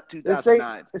is not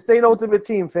 2009. This ain't Ultimate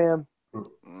Team, fam.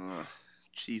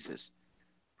 Jesus.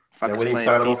 And when he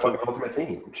signed on fucking Ultimate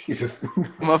Team, Jesus.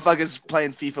 Motherfuckers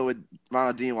playing FIFA with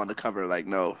Ronaldinho on the cover, like,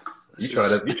 no. You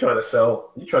trying to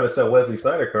sell Wesley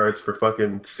Sneijder cards for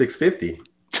fucking $650.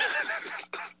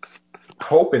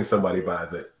 Hoping somebody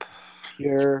buys it.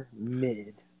 Pure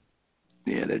mid.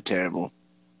 Yeah, they're terrible.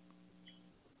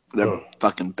 They're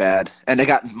fucking bad. And they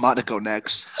got Monaco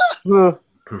next. One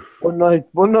night.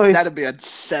 That'd be a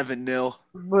 7-0.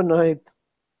 Boa noite.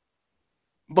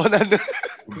 But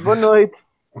Boa noite.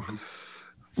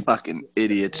 fucking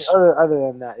idiots. Other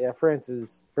than that, yeah, France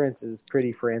is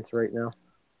pretty France right now.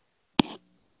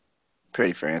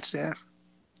 Pretty France, yeah.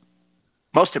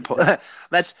 Most important.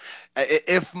 That's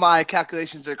if my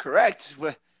calculations are correct.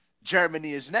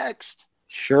 Germany is next.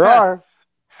 Sure are.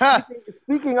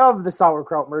 Speaking of the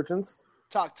sauerkraut merchants,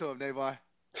 talk to him, Neymar.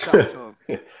 Talk to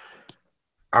him.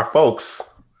 Our folks,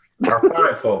 our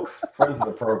fine folks, friends of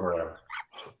the program.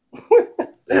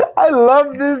 I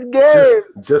love this game.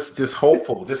 Just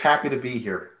hopeful, just happy to be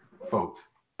here, folks.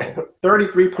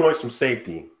 33 points from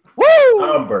safety. Woo!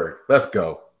 Hamburg, let's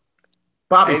go.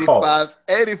 Bobby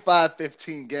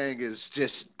 85-15 gang is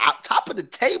just out top of the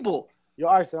table. Yo,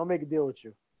 Arson, I'll make a deal with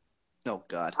you. Oh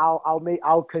God.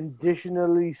 I'll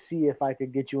conditionally see if I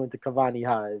could get you into Cavani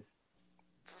Hive.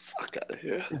 Fuck out of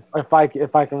here.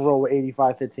 If I can roll with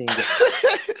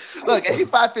 85-15. Look,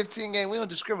 85-15 game. We don't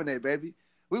discriminate, baby.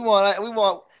 We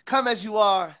want come as you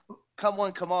are, come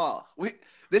one, come all.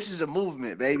 This is a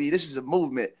movement, baby. This is a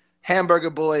movement. Hamburger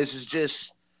Boys is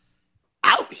just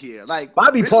out here. Like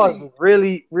Bobby Paws is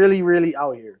really, really, really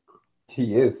out here.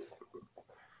 He is.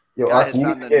 Yo, Archie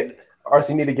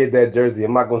need to get that jersey.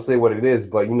 I'm not gonna say what it is,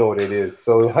 but you know what it is.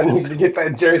 So I need to get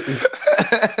that jersey.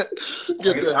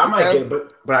 I might get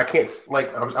it, but I can't.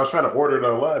 Like I was trying to order it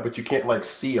online, but you can't like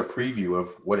see a preview of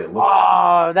what it looks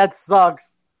like. Oh, that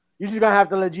sucks. You're just gonna have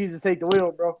to let Jesus take the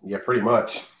wheel, bro. Yeah, pretty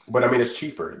much. But I mean, it's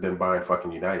cheaper than buying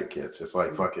fucking United kits. It's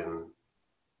like fucking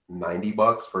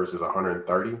 $90 versus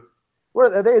 130.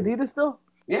 What are they? Adidas still?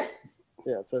 Yeah.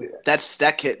 Yeah.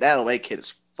 That kit. That away kit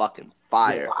is fucking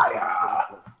fire.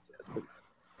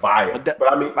 Fire.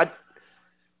 But I mean,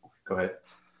 go ahead.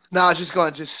 No, I was just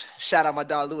going to shout out my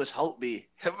dog Lewis Holtby.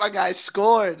 My guy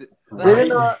scored.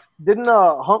 Didn't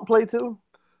Hunt play too?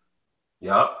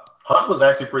 Yeah. Hunt was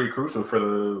actually pretty crucial for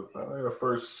the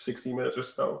first 60 minutes or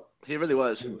so. He really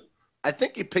was. I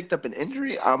think he picked up an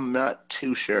injury. I'm not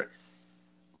too sure.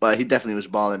 But he definitely was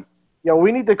balling. Yo,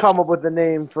 we need to come up with a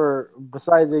name for,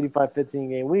 besides 85-15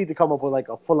 game, we need to come up with like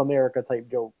a full America type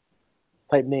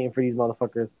name for these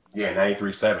motherfuckers. Yeah,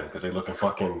 93.7 because they're looking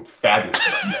fucking fabulous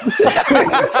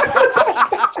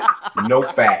No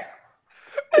fat.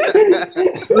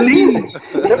 Lean.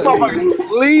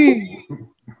 Lean.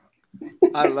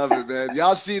 I love it, man.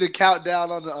 Y'all see the countdown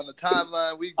on the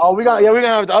timeline? We're gonna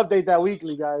have to update that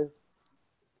weekly, guys.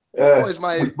 Boys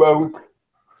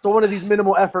So one of these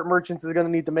minimal effort merchants is gonna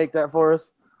need to make that for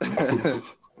us.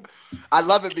 I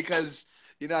love it because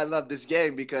I love this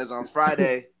game because on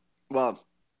Friday, well,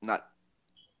 not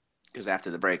because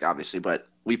after the break, obviously, but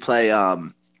we play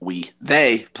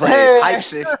they play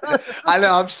Leipzig. I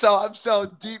know I'm so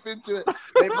deep into it.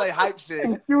 They play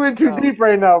Leipzig. You in too deep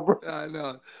right now, bro. I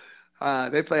know.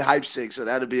 They play Leipzig, so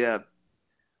that'll be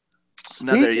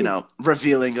another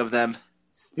revealing of them.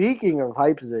 Speaking of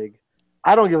Leipzig,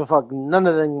 I don't give a fuck none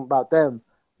of them about them.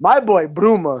 My boy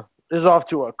Bruma is off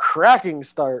to a cracking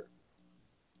start.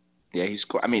 Yeah, he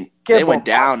scored. I mean, they went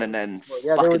down and then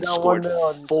fucking scored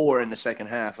 4 in the second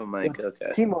half. I'm like,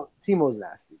 okay. Timo's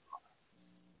nasty.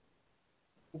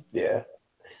 Yeah.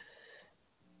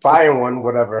 Bayern one,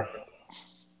 whatever.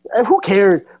 And who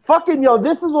cares? Fucking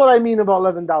this is what I mean about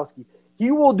Lewandowski.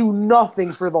 He will do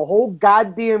nothing for the whole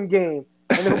goddamn game,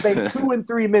 and then play 2 and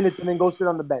 3 minutes, and then go sit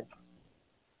on the bench.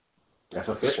 That's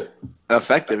efficient.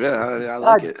 Effective, yeah. I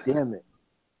like it. Damn it.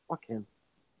 Fuck him.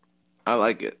 I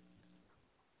like it.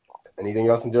 Anything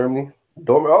else in Germany?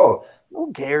 Dortmund. Oh,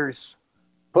 who cares?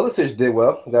 Pulisic did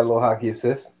well. Got a little hockey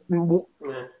assist.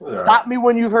 Stop me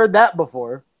when you've heard that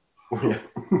before.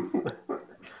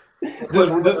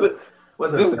 wasn't the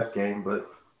best game, but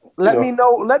let me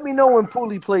know when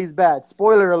Pooley plays bad.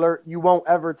 Spoiler alert: you won't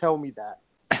ever tell me that.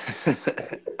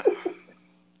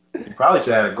 He probably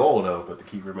should have had a goal though, but the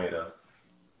keeper made a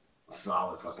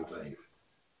solid fucking save.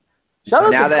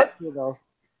 Shout out to Gutsy, though.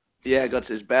 Yeah,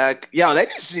 Guts' back. Yo, they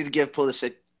just need to give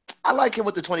Pulisic. I like him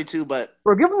with the 22, but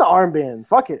bro, give him the armband.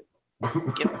 Fuck it.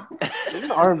 Give him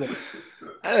the armband.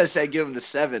 I gotta say, give him the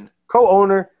 7.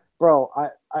 Co-owner, bro. I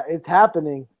it's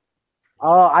happening.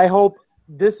 I hope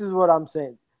this is what I'm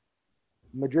saying.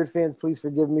 Madrid fans, please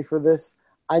forgive me for this.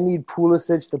 I need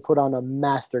Pulisic to put on a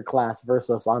masterclass versus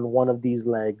us on one of these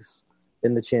legs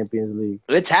in the Champions League.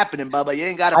 It's happening, Bubba. You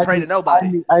ain't gotta pray to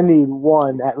nobody. I need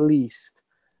one at least.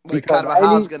 Because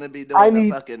Carvajal's gonna be doing the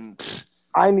fucking.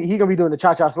 He gonna be doing the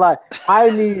cha-cha slide.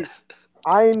 I need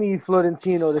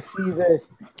Florentino to see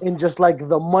this and just like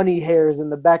the money hairs in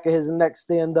the back of his neck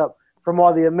stand up from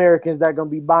all the Americans that gonna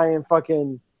be buying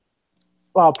fucking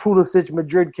Pulisic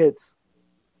Madrid kits.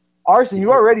 Arson,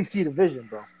 you already see the vision,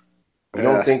 bro. You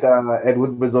don't think Ed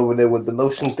Woodward's over there with the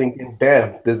lotion thinking,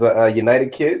 damn, there's a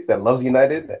United kid that loves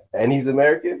United and he's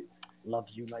American?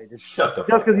 Loves United. Shut the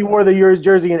Just because he wore the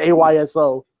jersey in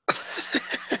AYSO.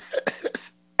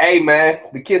 Hey, man,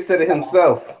 the kid said it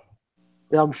himself.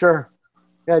 Yeah, I'm sure.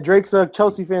 Yeah, Drake's a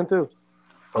Chelsea fan, too.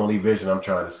 Only vision I'm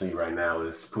trying to see right now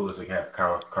is Pulisic have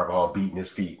Carvajal beating his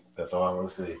feet. That's all I want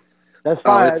to see. That's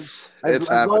fine. It's as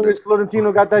happening. long as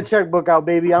Florentino got that checkbook out,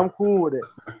 baby, I'm cool with it.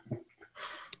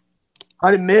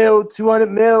 100 mil,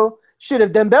 200 mil. Shit,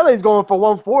 if Dembele's going for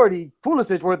 140,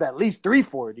 Pulisic worth at least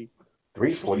 340.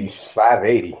 340,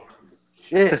 580.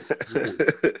 Shit.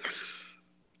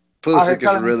 Pulisic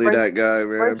is really that guy,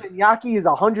 man. French Iñaki is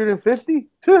 150?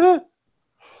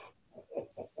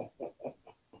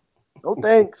 No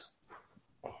thanks.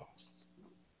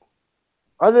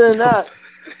 Other than that,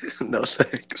 no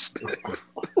thanks.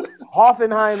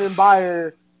 Hoffenheim and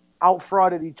Bayer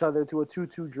out-frauded each other to a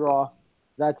 2-2 draw.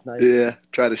 That's nice. Yeah,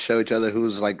 try to show each other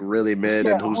who's like really mid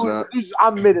and who's not.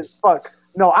 I'm mid as fuck.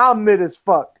 No, I'm mid as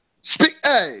fuck.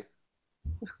 Hey,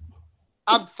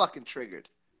 I'm fucking triggered.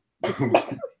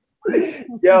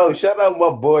 Yo, shout out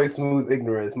my boy Smooth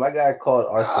Ignorance. My guy called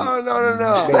Arsenal.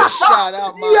 No. Shout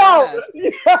out my ass.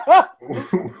 Yeah.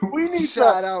 We need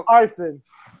shout out Arson.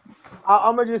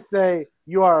 I'm going to just say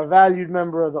you are a valued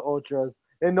member of the Ultras.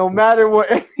 And no matter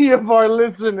what any of our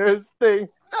listeners think.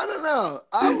 No.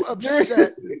 I'm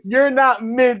upset. You're not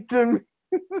mid to me.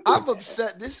 I'm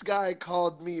upset. This guy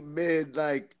called me mid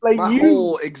like my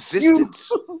whole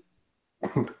existence.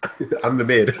 I'm the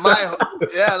mid.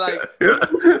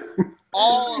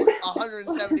 All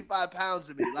 175 pounds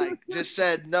of me, just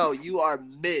said, no, you are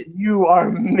mid. You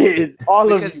are mid.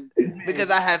 Of you.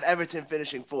 Because I have Everton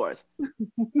finishing 4th.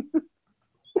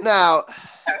 Now,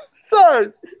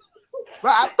 son.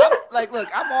 I'm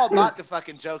I'm all about the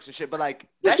fucking jokes and shit, but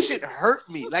that shit hurt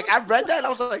me. I read that and I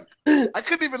was like, I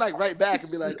couldn't even write back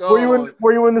and be like, oh.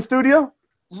 Were you in the studio?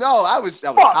 No, I was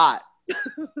hot.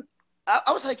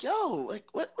 I was like, yo,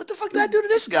 what the fuck did I do to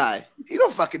this guy? He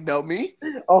don't fucking know me.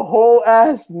 A whole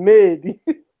ass mid.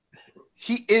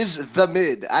 He is the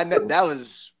mid. I know that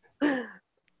was.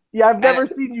 Yeah, I've never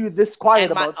seen you this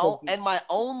quiet about something. And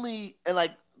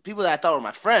people that I thought were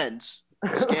my friends,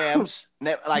 scams,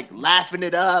 laughing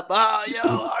it up. Oh,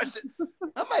 yo, Arson.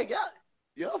 I'm like,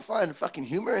 y'all find fucking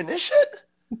humor in this shit?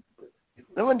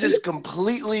 No one just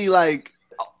completely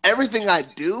everything I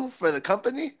do for the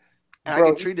company. And I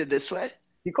get treated this way?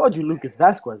 He called you Lucas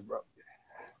Vasquez, bro.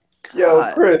 God.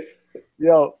 Yo, Chris.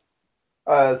 Yo.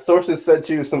 Sources sent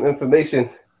you some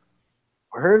information.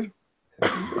 Heard?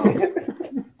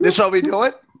 This what we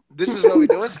doing? This is what we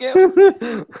doing,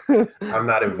 Scam? I'm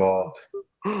not involved.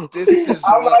 I'm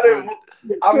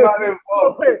not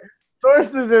involved. Wait,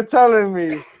 sources are telling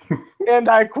me, and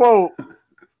I quote,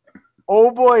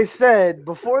 "Oh boy said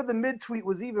before the mid tweet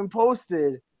was even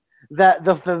posted that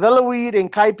the favela weed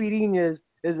and caipirinhas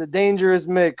is a dangerous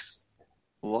mix."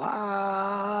 Wow.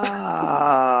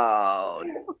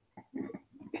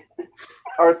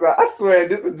 I swear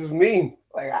this is just me.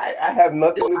 I have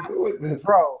nothing to do with this.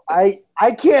 Bro, I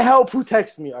can't help who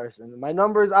texts me, Arson. My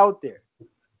number's out there.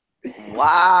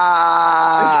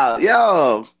 Wow.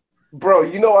 Yo. Bro,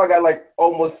 you know I got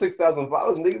almost 6,000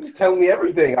 followers. Niggas just telling me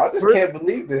everything. I just can't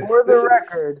believe this. For the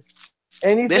record,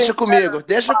 anything. Deixa comigo,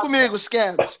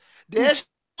 Scams. Deixa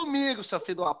comigo, seu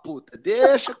filho da puta.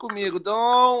 Deixa comigo.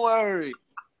 Don't worry.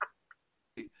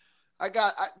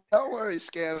 Don't worry,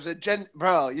 Scams.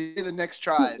 Bro, you're the next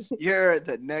tries. You're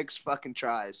the next fucking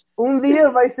tries. Dia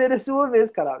vai ser a sua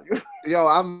vez, caralho. Yo,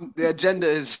 the agenda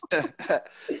is.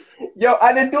 Yo,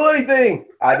 I didn't do anything.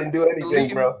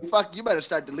 Bro. Fuck, you better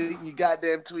start deleting your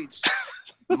goddamn tweets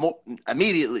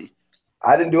immediately.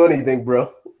 I didn't do anything,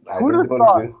 bro. Who'd have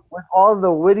thought, with all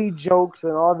the witty jokes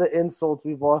and all the insults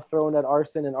we've all thrown at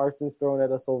Arson and Arson's thrown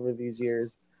at us over these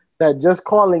years, that just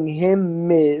calling him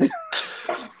mid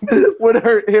would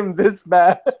hurt him this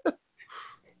bad?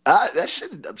 That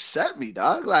shit upset me,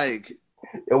 dog.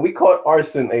 And we called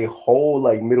Arson a whole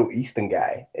Middle Eastern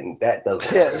guy, and that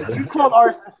doesn't. Yeah, you called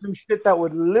Arson some shit that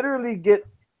would literally get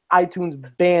iTunes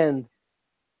banned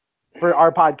for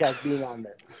our podcast being on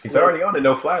there. He's already on the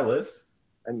no-fly list.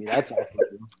 I mean, that's also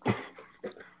true.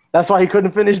 That's why he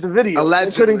couldn't finish the video.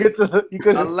 Allegedly. He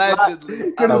couldn't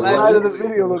Allegedly. fly to the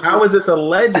video. How is this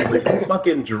allegedly? Who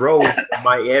fucking drove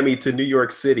Miami to New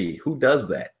York City? Who does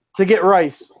that? To get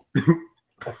rice.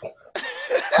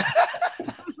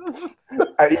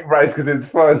 I eat rice because it's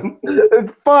fun.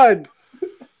 It's fun.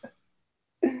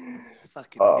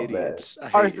 Fucking idiots.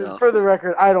 Arson, for the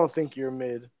record, I don't think you're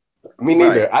mid. Me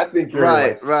neither. Right. I think you're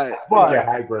right. You're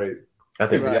high grade. I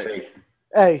think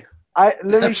Hey, Let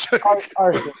me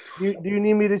Arson. Do you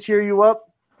need me to cheer you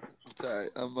up? It's all right.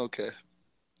 I'm okay.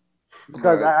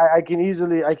 Because I can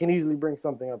easily bring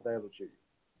something up that will cheer you.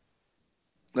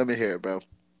 Let me hear it, bro.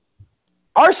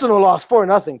 Arsenal lost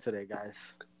 4-0 today,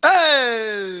 guys.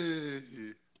 Hey!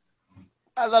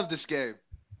 I love this game.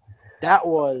 That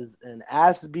was an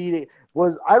ass beating.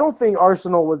 I don't think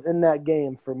Arsenal was in that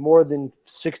game for more than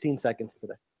 16 seconds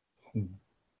today.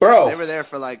 Bro. They were there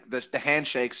for like the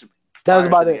handshakes. That was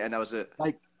about it. And that was it.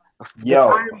 Like the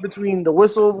time between the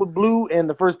whistle blew and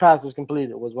the first pass was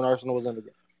completed was when Arsenal was in the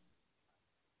game.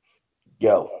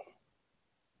 Yo.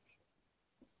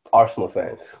 Arsenal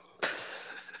fans.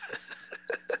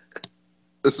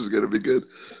 This is gonna be good.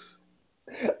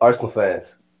 Arsenal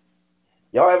fans.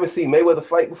 Y'all ever see Mayweather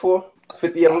fight before?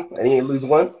 50 of them, and he ain't lose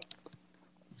one?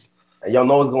 And y'all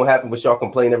know what's gonna happen, but y'all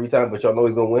complain every time, but y'all know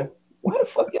he's gonna win? Why the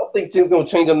fuck y'all think things gonna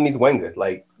change underneath Wenger?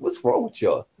 Like, what's wrong with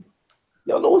y'all?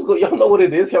 Y'all know what's y'all know what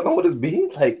it is, y'all know what it's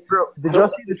being? Like, bro, did y'all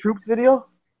see the Troops video?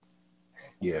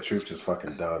 Yeah, Troops is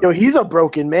fucking done. Yo, he's a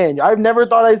broken man. I've never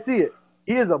thought I'd see it.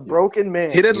 He is a broken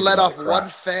man. He didn't let off one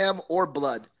fam or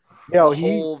blood. Yo,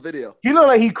 whole video. He looked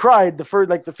like he cried the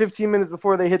 15 minutes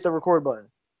before they hit the record button.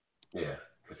 Yeah,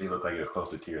 because he looked like he was close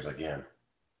to tears again.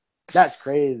 That's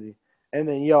crazy. And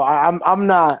then, yo, I'm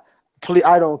not.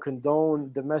 I don't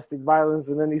condone domestic violence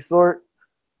of any sort.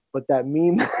 But that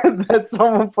meme that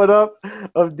someone put up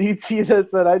of DT that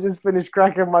said, "I just finished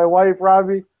cracking my wife,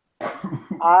 Robbie."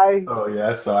 Oh yeah,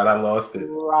 I saw it. I lost it.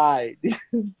 Right.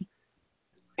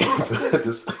 I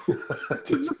just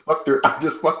fucked her. I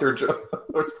just fucked her.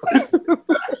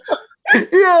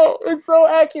 Yo, it's so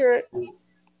accurate.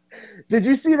 Did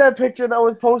you see that picture that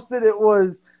was posted? I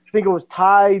think it was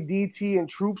Ty, DT, and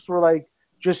Troops were like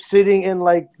just sitting in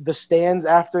like the stands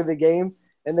after the game,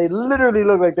 and they literally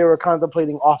looked like they were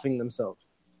contemplating offing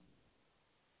themselves.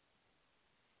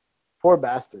 Poor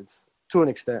bastards, to an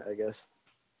extent, I guess.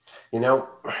 You know,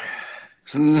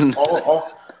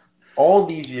 all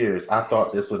these years, I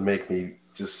thought this would make me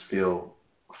just feel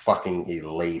fucking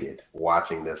elated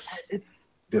watching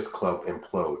this club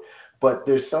implode. But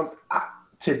there's some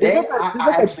today.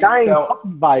 I actually dying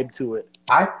felt vibe to it.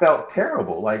 I felt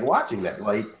terrible, like watching that.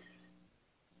 Like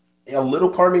a little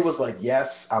part of me was like,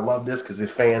 "Yes, I love this because the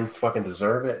fans fucking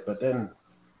deserve it." But then,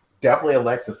 definitely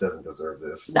Alexis doesn't deserve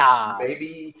this. Nah,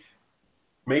 maybe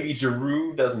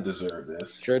Giroud doesn't deserve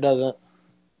this. Sure doesn't.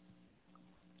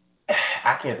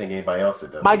 I can't think of anybody else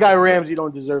that does. My guy Ramsey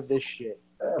don't deserve this shit.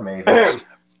 Maybe.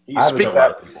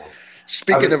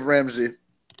 Speaking of Ramsey,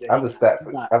 I have a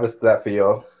stat for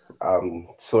y'all.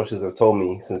 Sources have told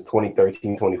me since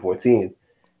 2013, 2014,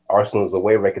 Arsenal's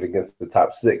away record against the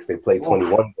top six. They played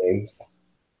 21 games.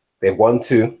 They've won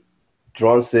 2,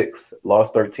 drawn 6,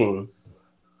 lost 13,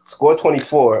 scored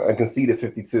 24, and conceded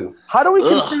 52. How do we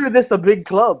consider this a big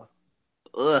club?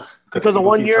 Because of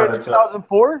 1 year in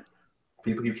 2004?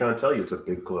 People keep trying to tell you it's a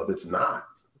big club. It's not.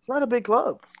 It's not a big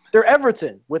club. They're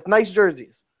Everton with nice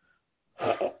jerseys.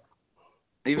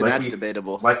 Even that's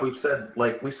debatable. Like we said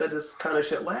this kind of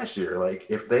shit last year. Like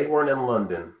if they weren't in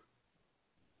London,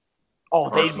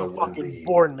 they'd be fucking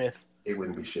Bournemouth. It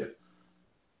wouldn't be shit.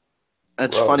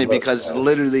 That's funny because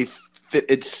literally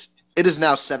it is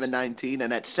now 7:19,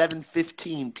 and at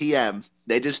 7:15 p.m.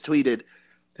 they just tweeted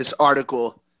this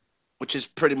article, which is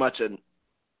pretty much an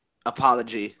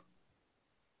apology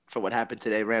for what happened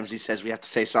today. Ramsey says we have to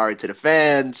say sorry to the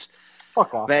fans.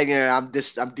 Fuck off. Wenger, I'm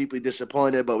deeply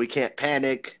disappointed, but we can't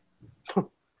panic.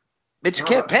 Bitch, you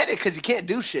can't panic because you can't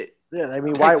do shit. Yeah, I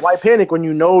mean, why panic when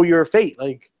you know your fate?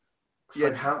 Like,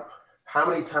 like how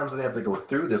many times do they have to go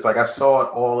through this? Like I saw it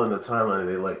all in the timeline, and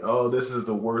they're like, "Oh, this is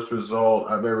the worst result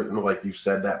I've ever." Like you've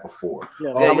said that before. Yeah,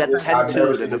 you got 10-2. I've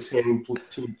never seen a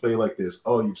team play like this.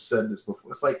 Oh, you've said this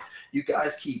before. It's like you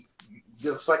guys keep.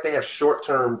 It's like they have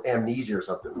short-term amnesia or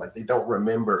something. Like they don't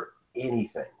remember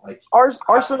anything. Like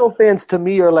Arsenal fans to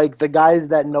me are like the guys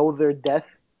that know their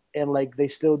death and like they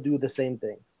still do the same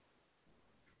thing.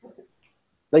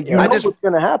 Like you know what's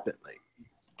gonna happen. Like,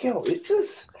 yo, it's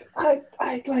just I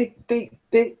like they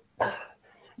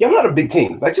you're not a big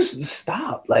team. Like just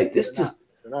stop. Like this they're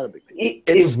not a big team.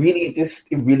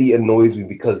 It really annoys me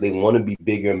because they want to be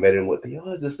bigger and better than what they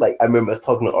are. Just like I remember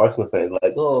talking to Arsenal fans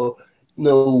like, oh.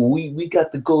 No, we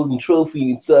got the golden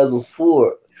trophy in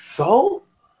 2004. So? Oh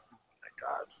my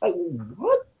God. Like,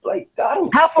 what? Like, I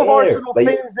don't Half care. of Arsenal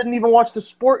fans didn't even watch the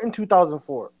sport in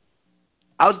 2004.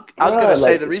 I was going to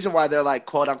say the reason why they're like,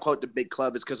 quote unquote, the big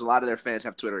club is because a lot of their fans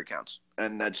have Twitter accounts.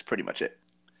 And that's pretty much it.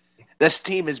 This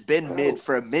team has been mid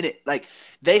for a minute. Like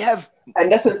they have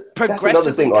and that's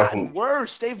progressively thing, gotten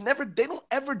worse. They don't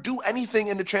ever do anything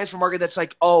in the transfer market that's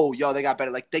like, oh, yo, they got better.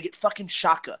 Like they get fucking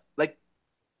Shaka. Like,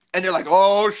 and they're like,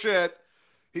 oh shit.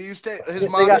 He used to his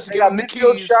mom used to give him the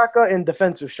midfield keys. Shaka and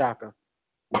defensive Shaka.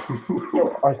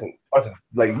 Yo, Arson,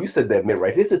 like you said that, man,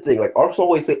 right? Here's the thing, like Arsenal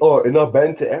always say, "Oh, in our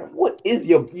Benta era." What is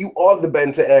you are the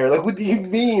Benta era? Like, what do you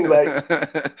mean? Like,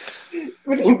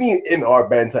 what do you mean in our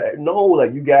Benta era? No,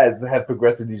 like you guys have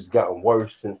progressively just gotten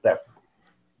worse since that.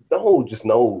 No.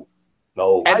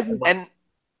 And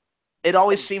it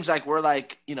always seems like we're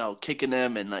like, kicking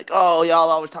them and like, oh, y'all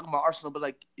always talking about Arsenal, but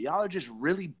like y'all are just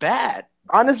really bad.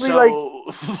 Honestly, so,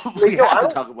 we have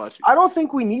to talk about you. I don't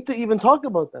think we need to even talk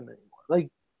about them anymore. Like,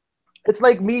 it's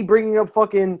like me bringing up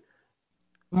fucking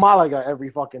Malaga every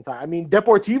fucking time. I mean,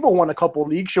 Deportivo won a couple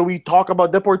leagues. Should we talk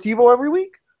about Deportivo every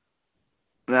week?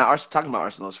 Nah, talking about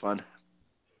Arsenal is fun.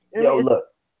 Yo, look.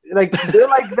 Like, they're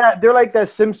like that. They're like that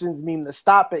Simpsons meme, the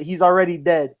stop it, he's already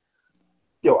dead.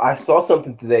 Yo, I saw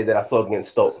something today that I saw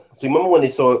against Stoke. So you remember when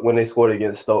they scored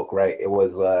against Stoke, right? It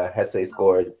was Hesse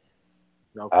scored.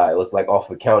 Okay. It was like off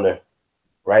the counter,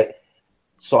 right?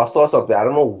 So I saw something. I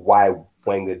don't know why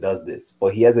Wenger does this,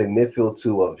 but he has a midfield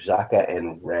two of Xhaka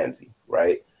and Ramsey,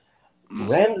 right?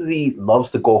 Ramsey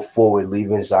loves to go forward,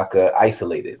 leaving Xhaka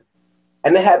isolated.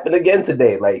 And it happened again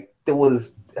today. Like,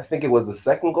 I think it was the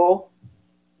second goal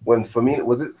when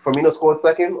Firmino scored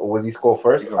second, or was he scored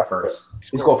first?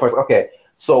 He scored first. Okay.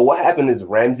 So what happened is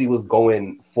Ramsey was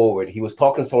going forward. He was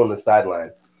talking to someone on the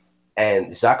sideline, and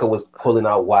Xhaka was pulling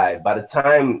out wide. By the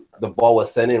time the ball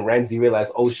was sent in, Ramsey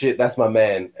realized, oh shit, that's my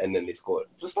man, and then they scored.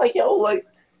 Just like, yo, like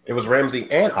it was Ramsey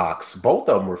and Ox. Both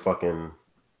of them were fucking.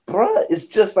 Bruh, it's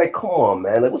just like, come on,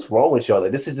 man. Like, what's wrong with y'all?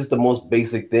 Like, this is just the most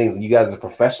basic things. You guys are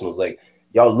professionals. Like,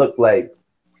 y'all look like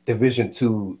Division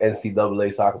II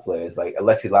NCAA soccer players. Like,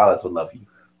 Alexi Lalas would love you.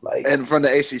 Like, and from the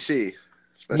ACC.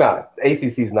 Especially. Nah,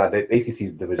 ACC's not.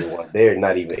 ACC's Division I. They're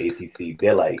not even ACC.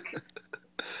 They're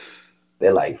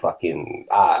like fucking.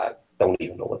 I don't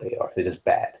even know what they are. They're just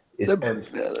bad.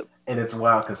 And it's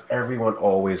wild because everyone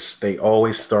always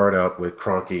start up with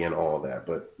Kroenke and all that,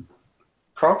 but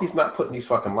Kroenke's not putting these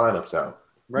fucking lineups out.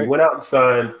 Right. He went out and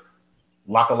signed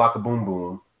Laka Laka Boom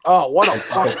Boom. Oh, what a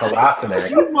fucking Kolasinac.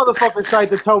 You motherfucker tried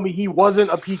to tell me he wasn't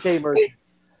a PK merchant.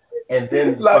 And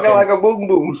then like a boom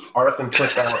boom. Arson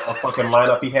pushed out a fucking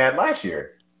lineup he had last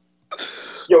year.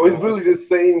 Yo, it's literally the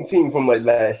same team from like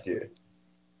last year.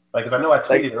 Like, cause I know I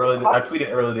tweeted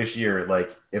earlier this year.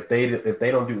 Like, if they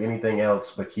don't do anything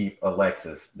else but keep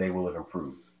Alexis, they will have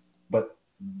improved. But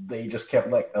they just kept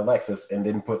like Alexis and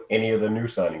didn't put any of the new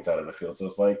signings out of the field. So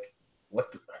it's like,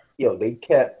 what? Yo, they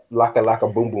kept Laka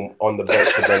Laka Boom Boom on the bench.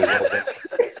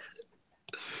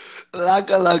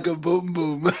 Laka Laka Boom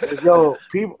Boom. Yo,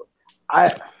 people.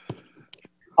 I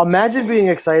imagine being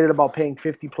excited about paying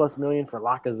 $50+ million for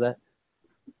Lacazette.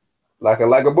 Like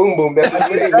a boom boom. That's the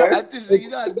thing, man. I just,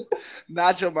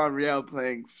 Nacho Monreal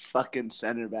playing fucking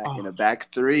center back in a back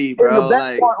three, bro. The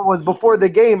best part was before the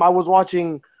game, I was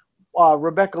watching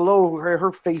Rebecca Lowe,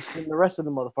 her face and the rest of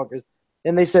the motherfuckers,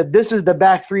 and they said this is the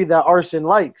back three that Arson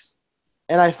likes,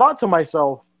 and I thought to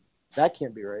myself, that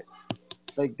can't be right.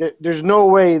 Like, there's no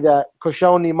way that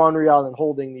Koscielny, Monreal, and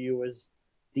Holding you is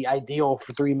the ideal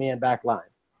for three-man back line.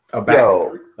 A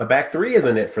back three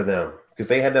isn't it for them because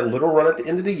they had that little run at the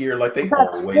end of the year like they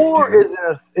always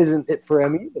do. Isn't it for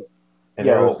them either.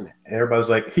 And everybody's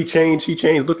like, he changed.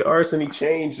 Look at Arson, he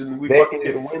changed, and we fucking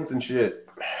get wins and shit.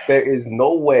 There is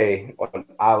no way on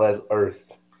Allah's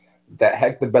earth that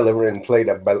Hector Bellerin played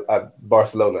at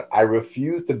Barcelona. I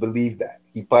refuse to believe that.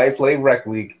 He played rec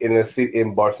league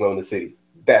in Barcelona City.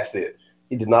 That's it.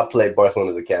 He did not play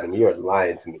Barcelona's academy. You are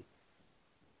lying to me.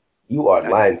 You are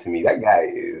lying to me. That guy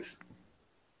is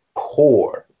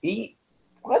poor.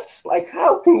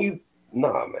 How can you?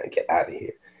 Nah, man, get out of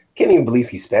here. Can't even believe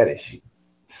he's Spanish.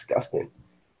 Disgusting.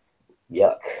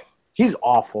 Yuck. He's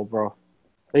awful, bro.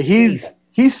 He's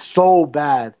so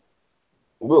bad.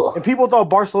 Ugh. And people thought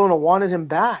Barcelona wanted him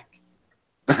back.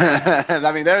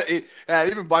 I mean,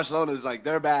 even Barcelona is like,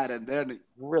 they're bad, and they're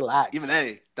relax. Even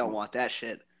they don't want that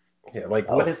shit. Yeah, like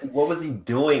what was he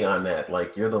doing on that?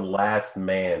 Like, you're the last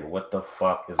man. What the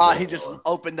fuck is he just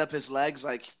opened up his legs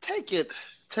like, take it.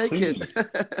 Take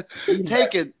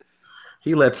it.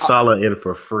 He let Salah in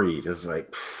for free. Just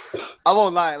like, I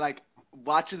won't lie, like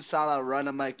watching Salah run,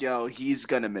 I'm like, yo, he's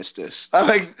gonna miss this. I'm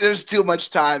like, there's too much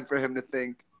time for him to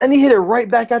think. And he hit it right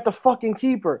back at the fucking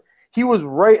keeper. He was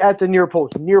right at the near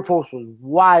post. Near post was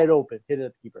wide open. Hit it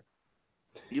at the keeper.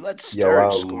 You let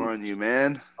Sturridge score on you,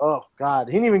 man. Oh, God.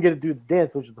 He didn't even get to do the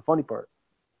dance, which is the funny part.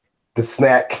 The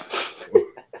snack.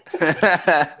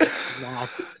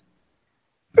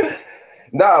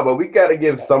 Nah, but we got to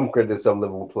give some credit to some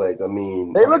Liverpool players. I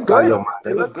mean, They look good.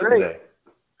 They look good today.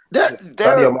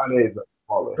 Sadio Mane is a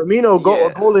baller. Firmino,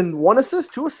 goal in 1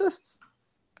 assist, 2 assists?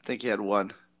 I think he had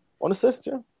 1. 1 assist,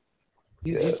 yeah.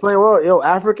 He's playing well. Yo,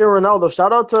 African Ronaldo.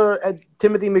 Shout out to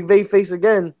Timothy McVeigh face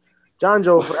again. John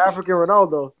Joe for African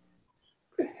Ronaldo.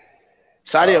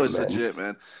 Sadio is legit,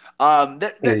 man.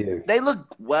 They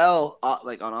look well,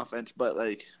 like on offense, but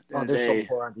like they're so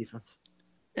poor on defense.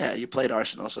 Yeah, you played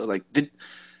Arsenal, so like, did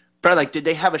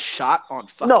they have a shot on?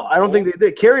 No, I don't think they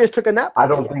did. Karius took a nap. I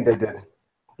don't think they did.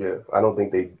 Yeah, I don't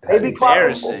think they. Maybe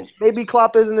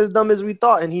Klopp isn't as dumb as we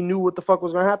thought, and he knew what the fuck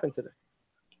was going to happen today.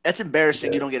 That's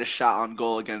embarrassing. You don't get a shot on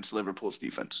goal against Liverpool's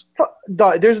defense.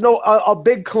 There's no a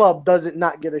big club doesn't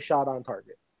not get a shot on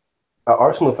target. An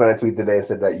Arsenal fan tweeted today and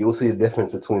said that you'll see the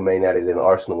difference between Man United and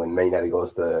Arsenal when Man United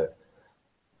goes to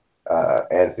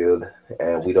Anfield,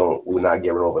 and we're not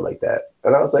getting over like that.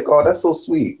 And I was like, oh, that's so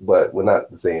sweet, but we're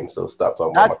not the same. So stop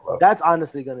talking about my club. That's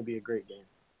honestly going to be a great game.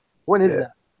 When is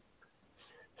that?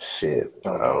 Shit,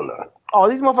 I don't know. Oh,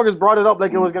 these motherfuckers brought it up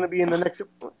like it was going to be in the next.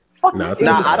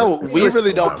 I don't. We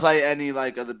really don't play any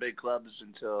like of the big clubs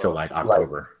until like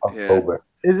October. October.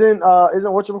 Isn't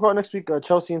whatchamacallit next week?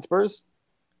 Chelsea and Spurs.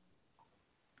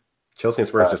 Chelsea and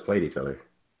Spurs just played each other.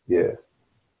 Yeah.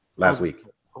 Last week.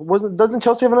 Doesn't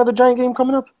Chelsea have another giant game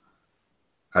coming up?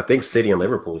 I think City and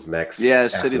Liverpool's next. Yeah,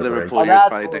 City Liverpool. You're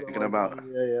probably thinking about.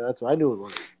 Yeah, that's what I knew it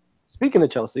was. Speaking of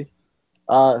Chelsea,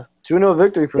 2-0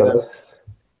 victory for them.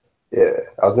 Yeah,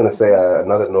 I was gonna say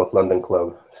another North London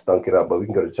club stunk it up, but we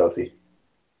can go to Chelsea.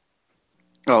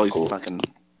 Oh, he's fucking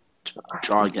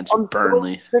draw against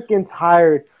Burnley. So sick and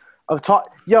tired of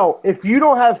talk. Yo, if you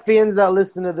don't have fans that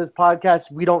listen to this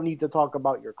podcast, we don't need to talk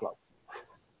about your club.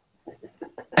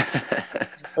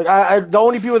 Like the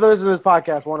only people that listen to this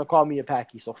podcast want to call me a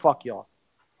packy, so fuck y'all.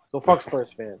 So fuck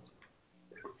Spurs fans.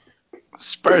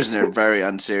 Spurs are very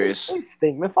unserious. They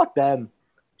stink, man. Fuck them.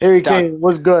 Harry Kane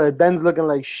was good. Ben's looking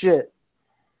like shit.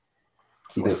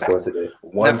 He did score today.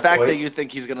 The fact that you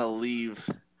think he's gonna leave.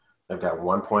 They've got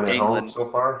 1 point at home so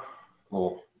far.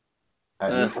 Well,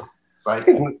 it's not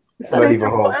even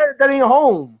home. That ain't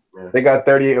home. They got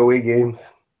 38 away games.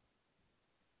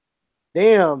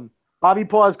 Damn. Bobby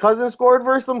Pau's cousin scored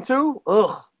versus them too?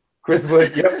 Ugh. Chris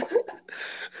Wood, yep.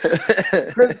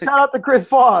 Shout out to Chris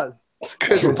Paws.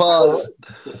 Chris Paws.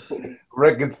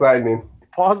 Record signing.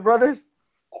 Paws brothers?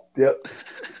 Yep.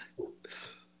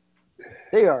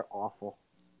 They are awful.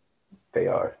 They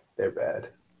are. They're bad.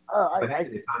 They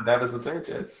signed Davinson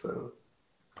Sanchez, so.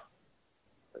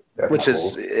 Which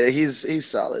is he's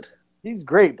solid. He's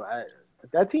great, but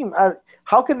that team.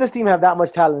 How could this team have that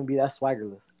much talent and be that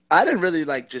swaggerless? I didn't really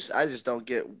I just don't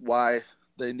get why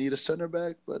they need a center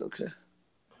back, but okay.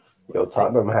 Yo,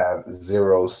 Tottenham have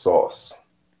zero sauce,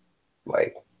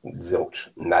 like zilch,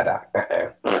 nada.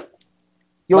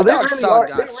 Yo, they really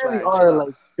are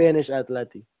like Spanish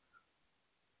Atleti.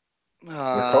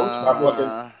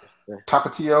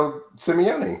 Tapatio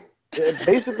Simeone.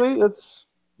 Basically, it's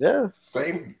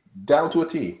same down to a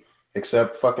T,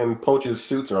 except fucking Poach's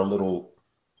suits are a little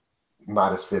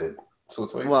not as fitted. So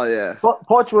it's like, well, yeah.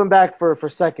 Poach went back for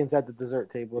seconds at the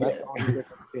dessert table. That's the only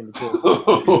difference between the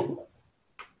two.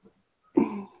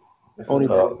 Only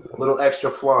a little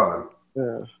extra flan.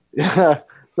 Yeah,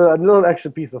 a little extra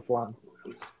piece of flan.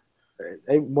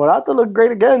 Hey, Morata looked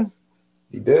great again.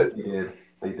 He did.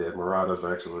 He did. Morata's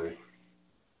actually.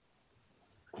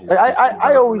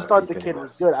 I always thought the kid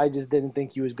was good. I just didn't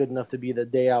think he was good enough to be the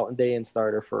day out and day in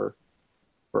starter for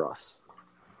us.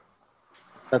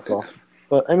 That's all.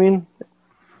 But I mean,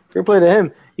 fair play to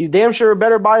him. He's damn sure a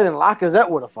better buy than Lacazette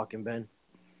would have fucking been.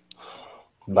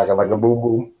 Like a boom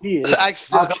boom. He is. I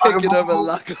still can't get over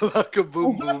like a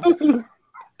boom boom.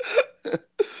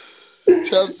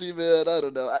 Chelsea, man, I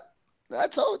don't know. I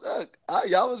told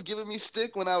y'all was giving me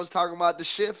stick when I was talking about the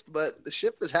shift, but the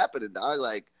shift is happening, dog.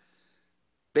 Like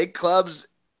big clubs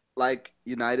like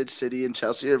United, City, and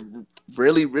Chelsea are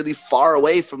really, really far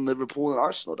away from Liverpool and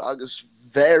Arsenal, dog. It's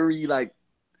very like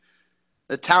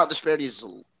the talent disparity is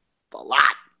a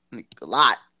lot.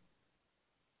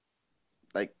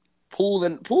 Like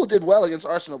Poole did well against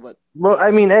Arsenal, but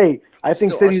I mean, hey, I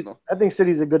think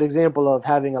City's a good example of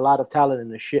having a lot of talent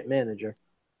and a shit manager.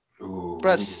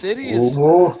 But City is.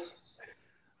 Yo,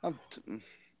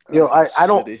 I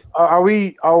don't. Are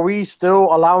we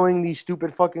still allowing these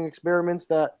stupid fucking experiments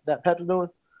that Pep's doing?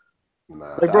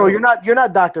 Nah, like, bro, you're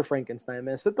not Dr. Frankenstein,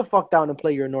 man. Sit the fuck down and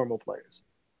play your normal players.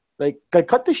 Like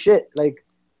cut the shit. Like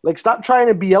stop trying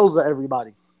to Bielsa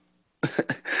everybody.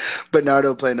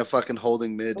 Bernardo playing a fucking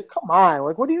holding mid. Like, come on,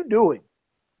 like what are you doing?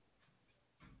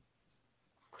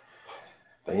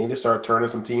 They need to start turning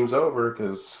some teams over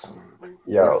because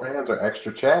their fans are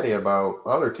extra chatty about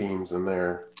other teams and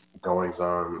their goings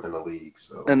on in the league.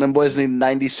 So. And them boys need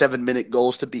 97-minute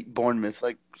goals to beat Bournemouth.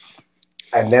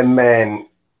 And them man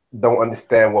don't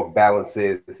understand what balance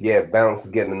is. Yeah, balance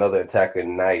is getting another attacker.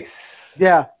 Nice.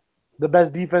 Yeah, the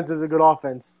best defense is a good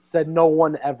offense. Said no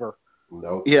one ever.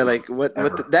 Nope. Yeah,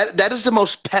 that is the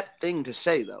most Pep thing to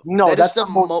say though. No, that's the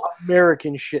most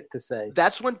American shit to say.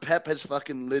 That's when Pep has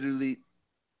fucking literally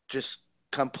just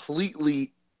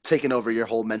completely taken over your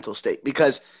whole mental state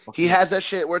because he has that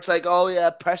shit where it's like, oh yeah,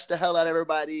 press the hell out of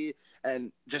everybody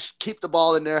and just keep the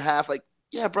ball in their half. Like,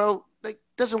 yeah, bro,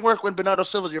 doesn't work when Bernardo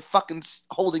Silva's your fucking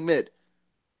holding mid.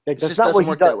 It just doesn't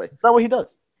work that way. That's not what he does.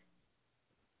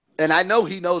 And I know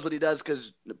he knows what he does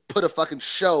because put a fucking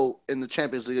show in the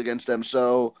Champions League against them.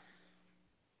 So,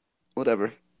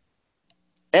 whatever.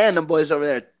 And them boys over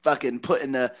there fucking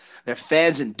putting their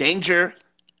fans in danger.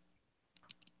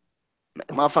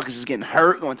 Motherfuckers is getting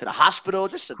hurt, going to the hospital.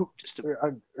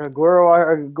 Aguero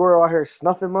out here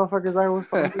snuffing motherfuckers. I was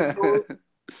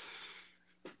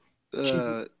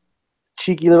fucking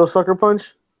cheeky little sucker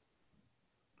punch.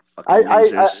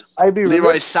 I'd be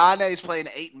Leroy Sané is playing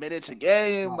 8 minutes a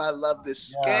game. I love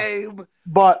this game.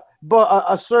 But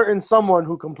a certain someone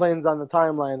who complains on the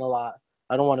timeline a lot.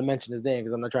 I don't want to mention his name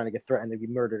because I'm not trying to get threatened to be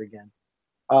murdered again.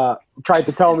 Tried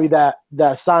to tell me that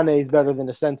Sané is better than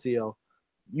Asensio.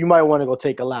 You might want to go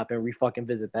take a lap and fucking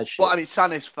visit that shit. Well, I mean,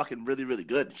 Sané's fucking really, really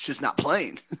good. He's just not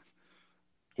playing.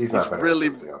 He's not really.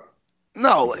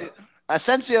 No,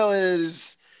 Asensio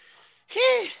is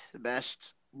the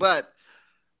best, but.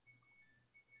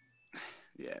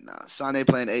 Yeah, no. Sané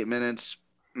playing 8 minutes.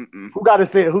 Mm-mm. Who got to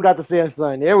say it? Who got to say it,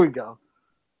 son? There we go.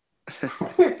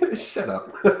 Shut up.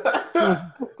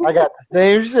 I got the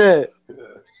same shit.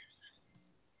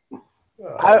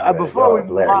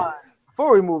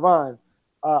 Before we move on,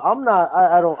 I'm not.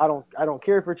 I don't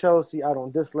care for Chelsea. I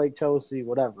don't dislike Chelsea.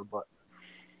 Whatever. But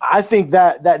I think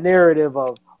that narrative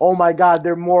of oh my God,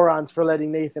 they're morons for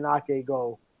letting Nathan Ake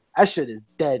go. That shit is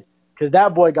dead. Because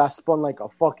that boy got spun like a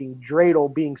fucking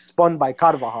dreidel being spun by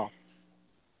Carvajal.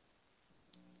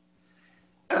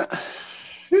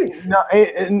 No,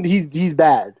 and he's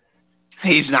bad.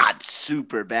 He's not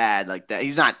super bad like that.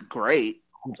 He's not great.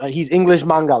 He's English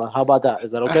Mangala. How about that?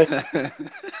 Is that okay?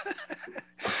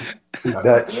 He's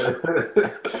Dutch.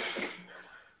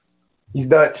 He's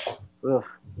Dutch. Ugh.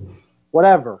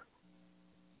 Whatever.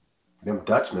 Them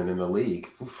Dutchmen in the league.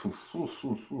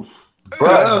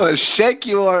 Bro, shake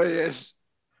you Warriors.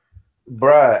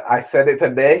 Bruh, I said it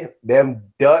today. Them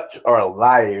Dutch are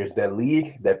liars. Their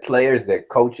league, their players, their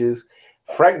coaches.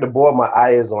 Frank de Boer, my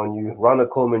eye is on you. Ronald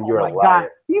Koeman, you're a liar. God.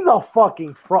 He's a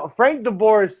fucking fraud. Frank de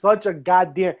Boer is such a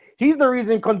goddamn. He's the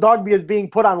reason Kondogbia is being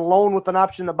put on loan with an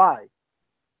option to buy.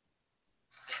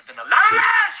 There's been a lot of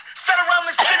lies set around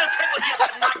this dinner table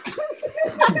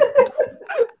here.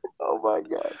 Oh my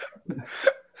God.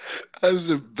 That's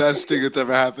the best thing that's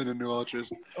ever happened in New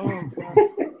Ultras. Oh, God.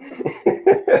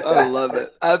 I love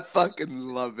it. I fucking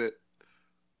love it.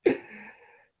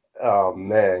 Oh,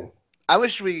 man. I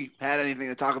wish we had anything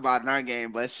to talk about in our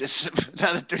game, but it's just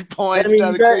another 3 points,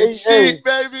 another clean sheet,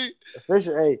 baby.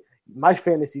 Especially, my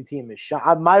fantasy team is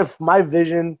shot. My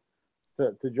vision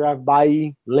to draft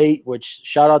Bailly late, which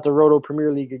shout out to Roto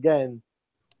Premier League again.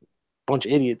 Bunch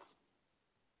of idiots.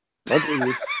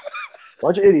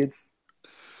 Bunch of idiots.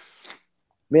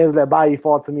 Man's let Bailly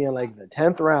fall to me in like the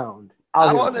 10th round.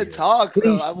 I want to talk,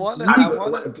 though. I want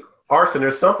to. Arson,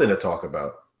 there's something to talk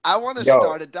about. I want to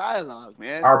start a dialogue,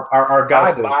 man. Our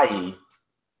guy Bailly,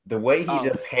 the way he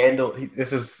just handled.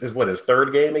 This is what his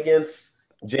third game against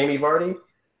Jamie Vardy.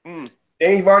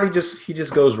 Jamie Vardy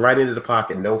just goes right into the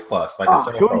pocket, no fuss, like a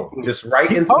cell phone, just right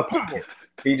into the pocket.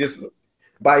 He just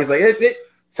Bailly's like,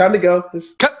 it's time to go. Come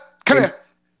here.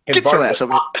 Get your ass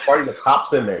over here. Vardy just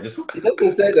hops in there. Just he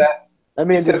doesn't say that. I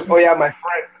mean, he says, "Oh yeah,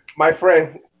 my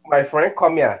friend,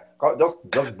 come here.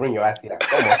 Just bring your ass here.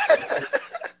 Come on."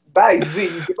 That is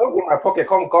it. You don't go in my pocket.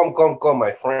 Come,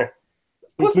 my friend.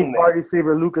 He keeps Vardy's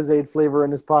favorite Lucozade flavor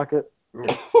in his pocket.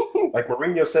 Like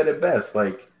Mourinho said it best.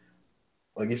 Like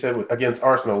he said, against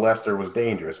Arsenal, Leicester was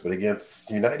dangerous, but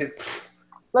against United,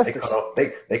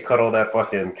 they cut all that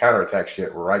fucking counterattack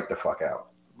shit right the fuck out.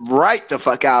 Right the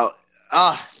fuck out.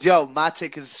 Yo,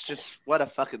 Matic is just what a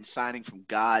fucking signing from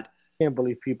God. Can't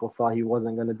believe people thought he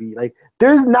wasn't going to be like.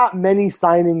 There's not many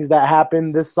signings that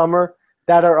happened this summer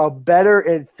that are a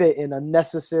better fit and a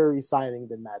necessary signing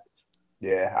than Matic.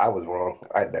 Yeah, I was wrong.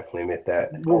 I definitely admit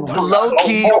that.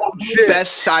 Low-key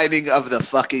best signing of the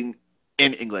fucking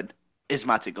in England is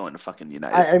Matic going to fucking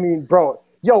United. I mean, bro,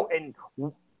 and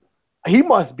he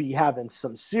must be having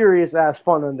some serious ass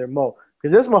fun under Mo.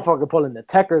 Because this motherfucker pulling the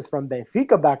techers from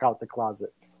Benfica back out the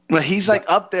closet. Well, he's like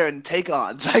up there in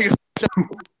take-ons.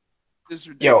 It's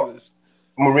ridiculous.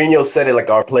 Mourinho said it like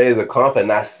our players are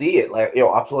confident. I see it. Like,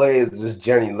 our players just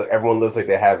generally look. Everyone looks like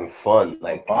they're having fun.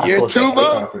 Like, you're too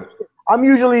much. I'm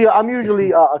usually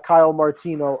a Kyle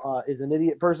Martino is an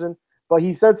idiot person, but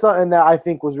he said something that I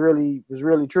think was really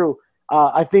true.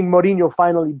 I think Mourinho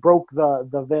finally broke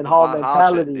the Van Gaal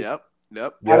mentality out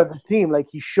of his team. Like,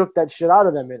 he shook that shit out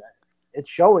of them, and it's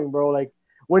showing, bro. Like,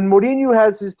 when Mourinho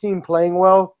has his team playing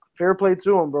well, fair play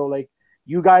to him, bro. Like,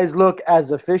 you guys look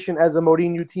as efficient as a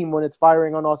Mourinho team when it's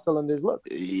firing on all cylinders. Look.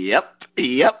 Yep.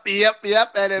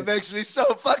 And it makes me so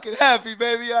fucking happy,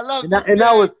 baby. I love this.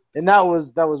 And that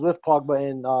was with Pogba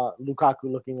and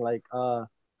Lukaku looking like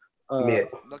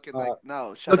looking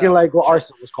like what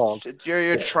Arsenal was called.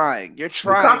 You're trying. You're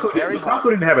trying. Lukaku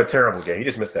didn't have a terrible game. He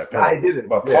just missed that penalty. I didn't.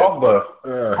 But Pogba,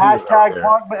 hashtag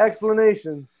Pogba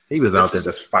explanations. He was out there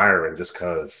just firing just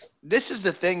cause. This is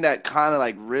the thing that kind of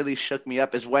like really shook me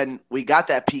up is when we got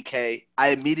that PK. I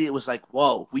immediately was like,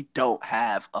 "Whoa, we don't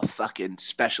have a fucking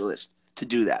specialist to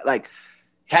do that." Like,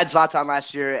 had Zlatan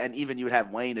last year, and even you would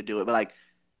have Wayne to do it, but like.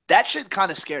 That shit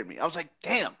kind of scared me. I was like,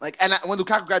 damn. Like, and when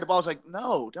Lukaku grabbed the ball, I was like,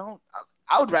 no, don't.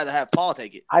 I would rather have Paul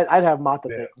take it. I'd have Mata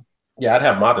take it. Yeah, I'd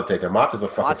have Mata take it. Mata's a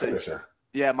fucking finisher.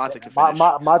 Yeah, Mata can finish.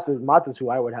 Mata's who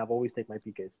I would have always take my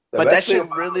PKs. But that shit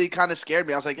really kind of scared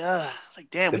me. I was like,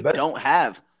 damn, we don't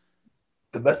have.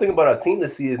 The best thing about our team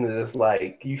this season is it's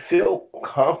like you feel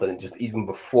confident just even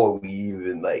before we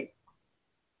even like,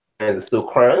 and they're still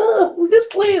crying. This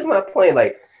player's not playing.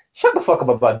 Like, shut the fuck up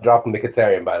about dropping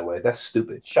Mkhitaryan, by the way. That's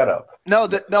stupid. Shut up. No,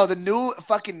 the new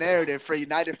fucking narrative for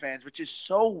United fans, which is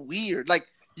so weird. Like,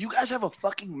 you guys have a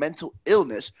fucking mental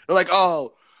illness. They're like,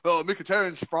 oh,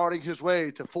 Mkhitaryan's frauding his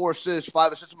way to 4 assists,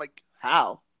 5 assists. I'm like,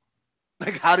 how?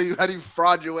 Like, how do you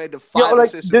fraud your way to 5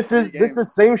 assists? This is the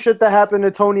same shit that happened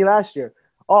to Tony last year.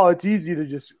 Oh, it's easy to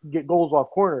just get goals off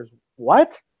corners.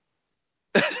 What?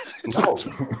 No.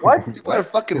 What? People are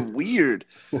fucking weird.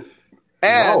 And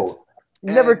No.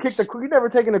 You never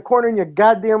taken a corner in your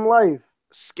goddamn life.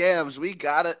 Scams, we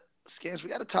gotta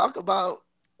talk about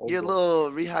your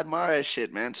little Riyad Mahrez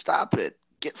shit, man. Stop it.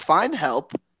 Find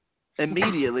help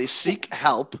immediately. Seek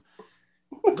help.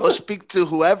 Go speak to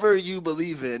whoever you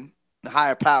believe in, the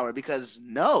higher power, because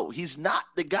no, he's not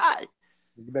the guy.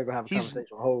 You better go have a conversation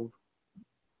with Hove.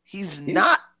 He's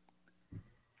not.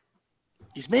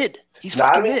 He's mid. He's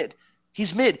fucking mid.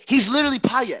 He's mid. He's literally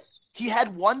Payet. He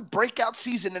had one breakout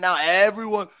season, and now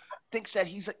everyone thinks that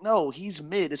he's like, no, he's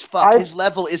mid as fuck. His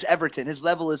level is Everton. His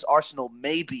level is Arsenal,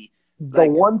 maybe. The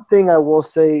one thing I will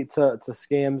say to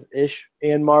Scams-ish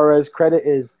and Mahrez credit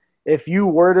is if you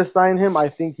were to sign him, I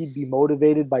think he'd be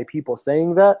motivated by people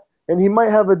saying that, and he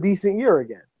might have a decent year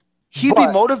again. He'd be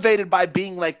motivated by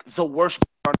being like the worst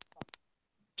player on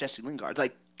Jesse Lingard.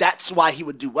 Like, that's why he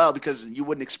would do well, because you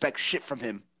wouldn't expect shit from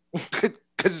him.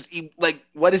 Because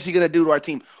what is he gonna do to our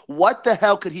team? What the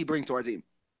hell could he bring to our team?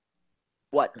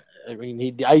 What? I mean,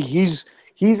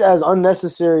 he's as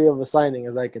unnecessary of a signing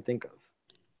as I could think of.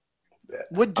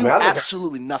 Would do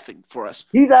absolutely nothing for us.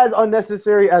 He's as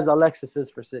unnecessary as Alexis is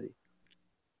for City.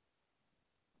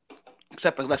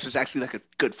 Except Alexis is actually like a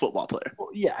good football player. Well,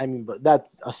 yeah, I mean, but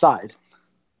that's aside.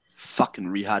 Fucking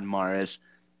Riyad Mahrez.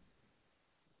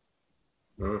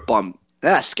 Bum.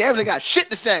 Yeah, Scams ain't got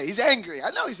shit to say. He's angry. I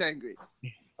know he's angry.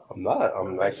 I'm not.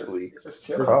 I'm actually just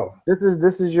chill. Oh. This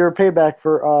is your payback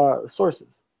for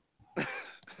sources.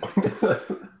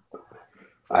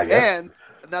 I guess. And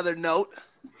another note,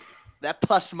 that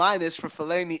plus minus for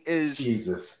Fellaini is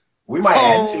Jesus. We might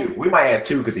add 2. We might add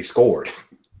 2 because he scored.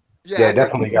 Yeah,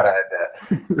 definitely gotta add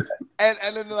that.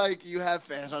 and then like you have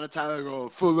fans on the time like, oh,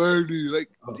 Fellaini. Like,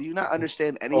 do you not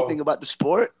understand anything about the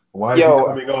sport? Why is he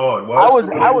coming on?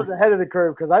 I was ahead of the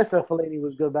curve because I said Fellaini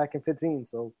was good back in 15.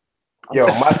 So, my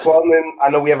 12 man. I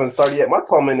know we haven't started yet. My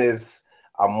 12 man is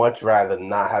I'd much rather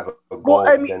not have a goal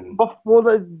than. Well,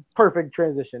 the perfect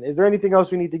transition. Is there anything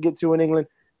else we need to get to in England?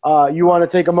 You want to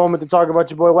take a moment to talk about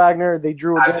your boy Wagner? They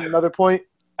drew again. Another point.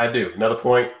 I do. Another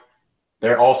point.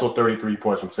 They're also 33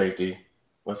 points from safety.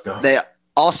 Let's go. They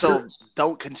also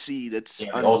don't concede. It's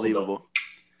unbelievable.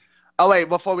 Oh, wait,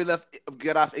 before we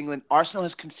get off England, Arsenal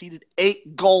has conceded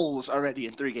 8 goals already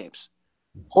in 3 games.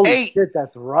 Holy shit,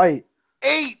 that's right.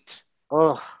 8!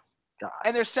 Oh, God.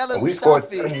 And they're selling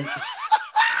Mustafi.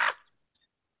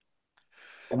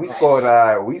 We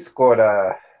scored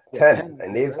 10,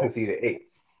 and they've conceded 8.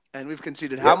 And we've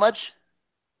conceded how much?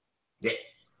 Yeah.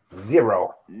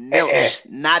 0. Nilch.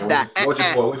 Not that. What's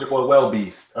your boy Well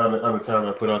Beast on the time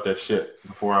I put out that shit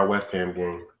before our West Ham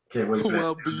game? Can't wait for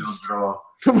Well, that beast. draw.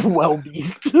 Well,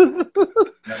 beast.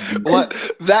 What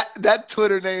that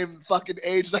Twitter name fucking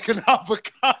aged like an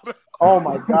avocado. Oh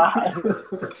my god.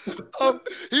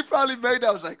 He probably made that.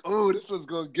 I was like, oh, this one's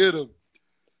gonna get him.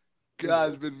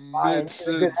 God's been mid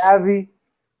since. Abby.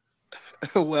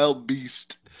 Well,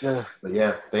 beast. Yeah. But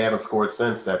yeah, they haven't scored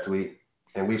since that tweet.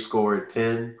 And we've scored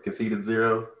 10, conceded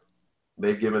 0.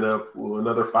 They've given up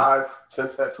another 5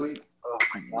 since that tweet. Oh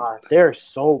my god. They're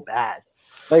so bad.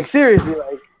 Like seriously,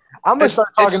 like I'm gonna start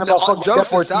talking about fucking jokes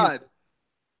Deportivo. aside.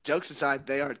 Jokes aside,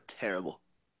 they are terrible.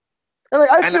 And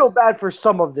like I feel bad for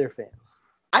some of their fans.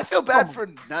 I feel bad for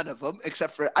none of them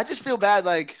except for I just feel bad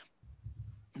like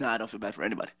no, I don't feel bad for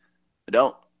anybody. I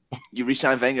don't. You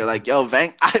re-sign Wenger like, yo,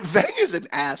 Wenger's an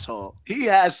asshole. He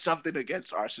has something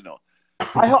against Arsenal.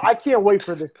 I can't wait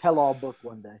for this tell-all book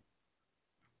one day.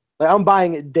 Like I'm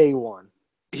buying it day one.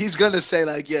 He's gonna say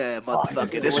like, yeah,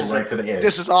 motherfucker,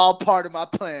 this is all part of my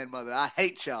plan, mother. I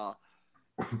hate y'all.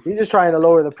 He's just trying to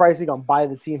lower the price. He's gonna buy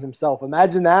the team himself.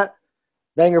 Imagine that.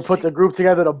 Wenger puts a group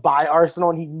together to buy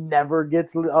Arsenal, and he never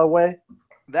gets away.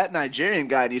 That Nigerian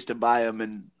guy needs to buy him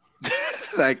and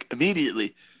like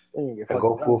immediately. And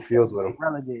go full fields with him.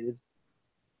 Relegated.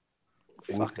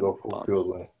 He needs to go full fields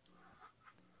with him.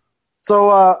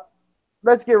 So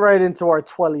let's get right into our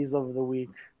twellies of the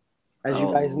week. As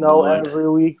you guys know, every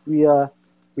week we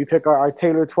pick our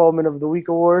Taylor 12-Man of the Week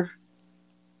award.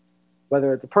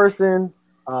 Whether it's a person,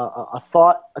 a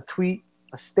thought, a tweet,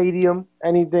 a stadium,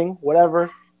 anything, whatever.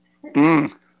 A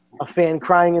fan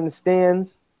crying in the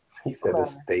stands. He said a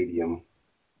stadium.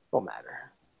 Don't matter.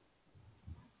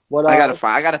 What, I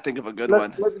gotta think of a good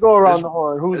one. Let's go around the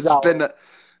horn. Who's out?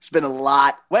 It's been a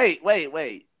lot. Wait.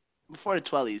 Before the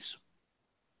twellies,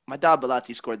 my dog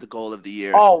Bellotti scored the goal of the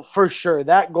year. Oh, for sure.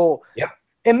 That goal. Yep.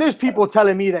 And there's people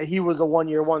telling me that he was a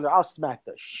one-year wonder. I'll smack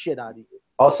the shit out of you.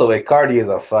 Also, Icardi is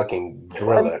a fucking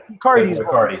driller.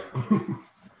 Icardi.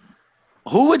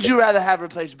 Who would you rather have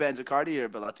replace Ben, Icardi or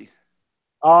Bellotti?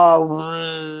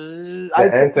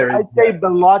 I'd say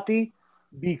Bellotti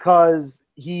because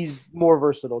he's more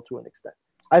versatile to an extent.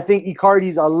 I think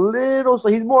Icardi's so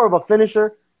he's more of a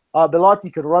finisher.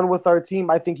 Bellotti could run with our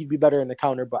team. I think he'd be better in the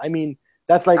counter. But I mean,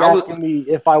 that's like asking me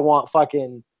if I want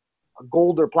fucking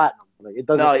gold or platinum. Like it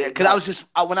doesn't. No, yeah, because I was just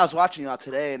when I was watching y'all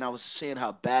today, and I was seeing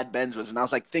how bad Ben's was, and I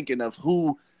was like thinking of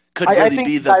who could really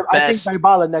be the best. I think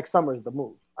Dybala next summer is the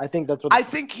move. I think that's what. I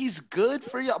think he's good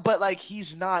for you, but like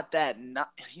he's not that.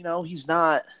 He's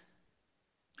not.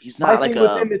 He's not like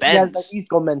a Benz. He has that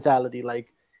Isco mentality.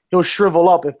 Like he'll shrivel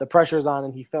up if the pressure's on,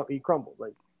 and he crumbles.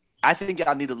 Like I think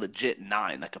y'all need a legit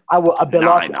 9. Like I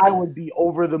would be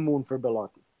over the moon for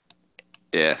Bellotti.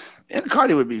 Yeah, and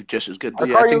Cardi would be just as good. But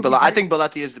yeah, I think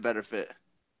Bellotti is the better fit.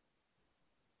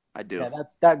 I do. Yeah,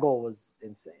 that goal was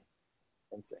insane.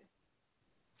 And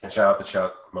shout out to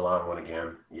Chuck. Milan won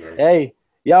again. Yeah. Hey,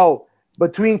 yo,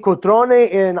 between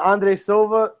Cotrone and Andre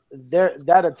Silva,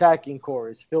 that attacking core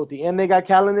is filthy. And they got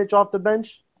Kalinic off the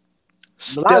bench.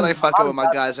 Still ain't fucking with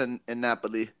my guys in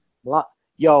Napoli.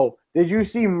 Yo, did you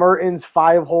see Mertens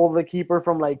 5-hole the keeper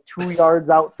from like 2 yards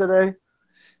out today?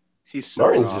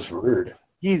 Mertens just weird.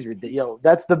 He's ridiculous. Yo,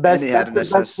 that's the best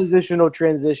positional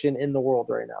transition in the world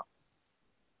right now.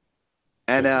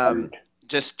 And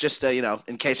just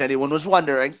in case anyone was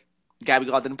wondering,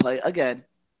 Gabigol didn't play again.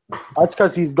 That's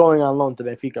because he's going on loan to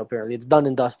Benfica. Apparently, it's done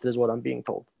and dusted, is what I'm being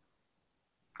told.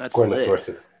 That's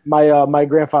lit. My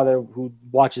grandfather, who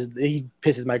he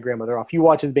pisses my grandmother off. He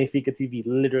watches Benfica TV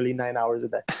literally 9 hours a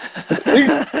day.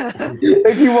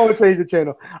 He won't change the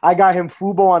channel. I got him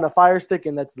Fubo on a Fire Stick,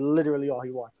 and that's literally all he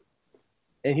watches.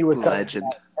 And he was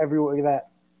legend everywhere that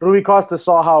Rui Costa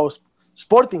saw how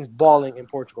Sporting's balling in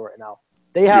Portugal right now.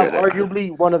 They have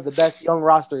arguably one of the best young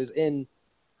rosters in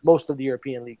most of the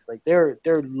European leagues. Like they're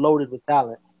loaded with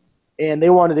talent, and they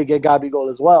wanted to get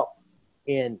Gabigol as well.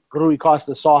 And Rui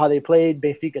Costa saw how they played.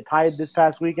 Benfica tied this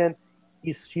past weekend.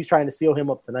 He's trying to seal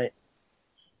him up tonight.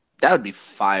 That would be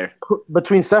fire.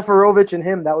 Between Seferovic and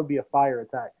him, that would be a fire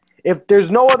attack. If there's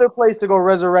no other place to go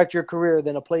resurrect your career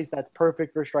than a place that's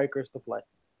perfect for strikers to play.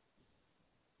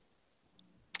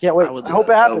 Can't wait. I hope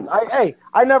it happens.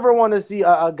 I never want to see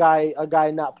a guy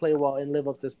not play well and live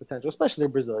up to his potential, especially a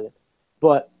Brazilian.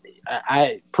 But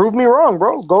I prove me wrong,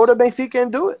 bro. Go to Benfica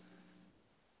and do it.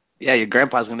 Yeah, your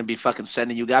grandpa's going to be fucking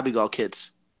sending you Gabigol kits.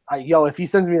 If he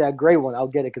sends me that gray one, I'll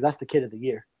get it because that's the kid of the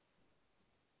year.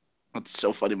 That's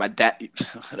so funny. My dad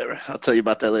 – whatever. I'll tell you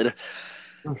about that later.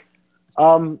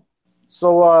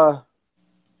 So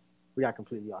we got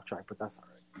completely off track, but that's all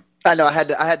right. I know. I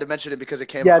had to mention it because it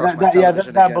came across my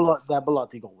television that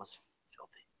Bellotti goal was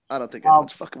filthy. I don't think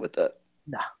anyone's fucking with that.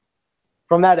 Nah.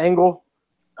 From that angle,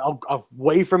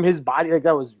 away from his body. Like,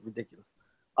 that was ridiculous.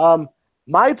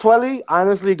 My Twelly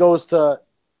honestly goes to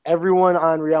everyone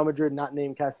on Real Madrid not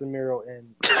named Casemiro,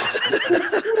 and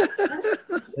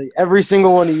like, every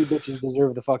single one of you bitches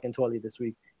deserve the fucking Twelly this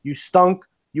week. You stunk.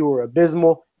 You were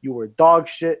abysmal. You were dog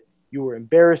shit. You were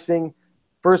embarrassing.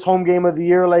 First home game of the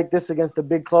year like this against a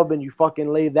big club, and you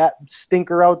fucking lay that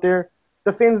stinker out there.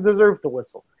 The fans deserve to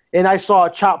whistle. And I saw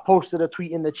Chop posted a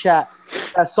tweet in the chat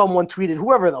that someone tweeted,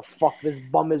 whoever the fuck this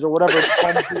bum is or whatever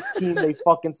team they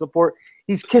fucking support,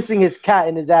 he's kissing his cat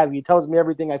in his Abby. He tells me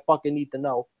everything I fucking need to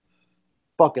know.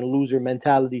 Fucking loser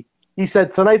mentality. He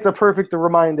said, tonight's a perfect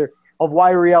reminder of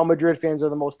why Real Madrid fans are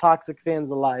the most toxic fans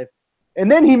alive. And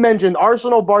then he mentioned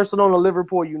Arsenal, Barcelona,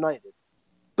 Liverpool, United.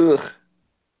 Ugh.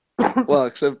 Well,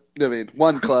 except, I mean,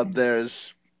 one club there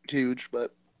is huge,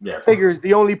 but. Yeah. Figures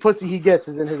the only pussy he gets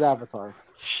is in his avatar.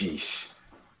 Sheesh.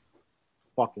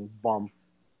 Fucking bum.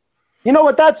 You know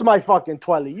what? That's my fucking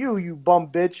Twelly. You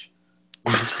bum bitch.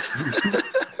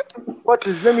 What's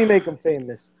his? Let me make him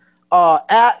famous.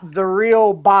 At the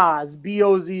real Boz,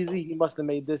 Bozz. He must have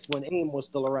made this when AIM was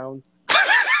still around.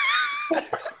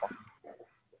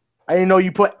 I didn't know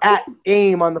you put at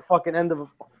AIM on the fucking end of a.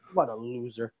 What a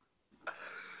loser.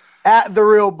 At the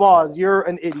real Boz, you're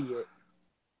an idiot.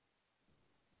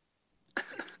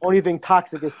 Only thing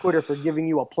toxic is Twitter for giving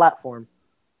you a platform.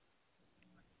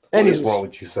 What is wrong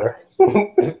with you, sir?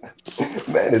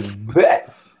 Man is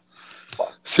best.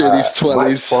 See these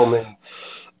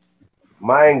 20s.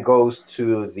 Mine goes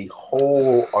to the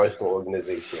whole Arsenal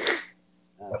organization,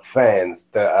 the fans,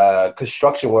 the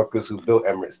construction workers who built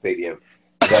Emirates Stadium,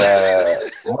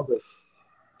 the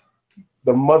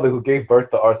mother who gave birth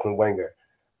to Arsene Wenger.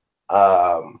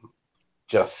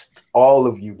 Just all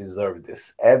of you deserve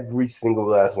this. Every single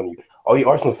last one of you. All you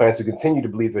Arsenal fans who continue to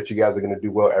believe that you guys are going to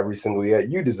do well every single year,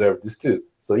 you deserve this too.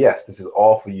 So yes, this is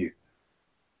all for you.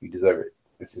 You deserve it.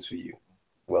 This is for you.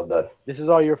 Well done. This is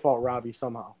all your fault, Robbie,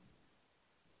 somehow.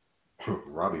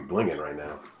 Robbie blinging right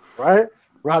now. Right?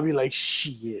 Robbie like,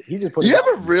 shit. He just put. You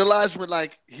ever realize when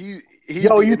like he'd be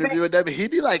interviewing them,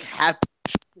 he'd be like happy.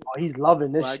 Oh, he's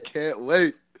loving this. I can't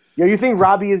wait. Yo, you think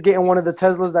Robbie is getting one of the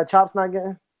Teslas that Chop's not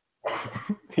getting?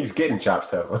 He's getting Chop's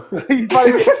Tesla. He's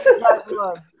probably getting Chop's.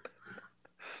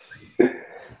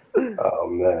 Oh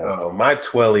man. My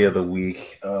Twelly of the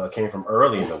week came from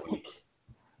early in the week.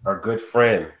 Our good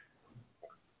friend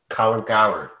Colin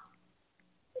Cowherd,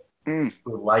 who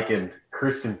likened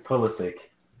Christian Pulisic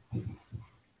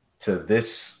to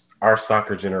our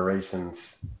soccer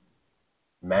generation's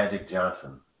Magic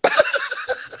Johnson.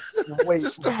 Wait,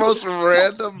 it's the most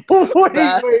random.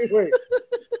 Wait.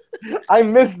 I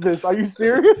missed this. Are you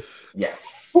serious?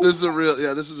 Yes. This is a real.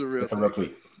 Yeah, this is a real. It's a real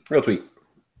tweet. Real tweet.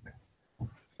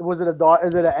 Was it a dog?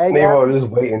 Is it an egg? Nemo, I'm just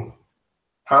waiting.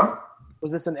 Huh?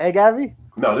 Was this an egg, Abby?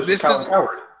 No, this is Colin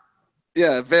Cowherd.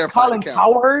 Yeah, verified. Colin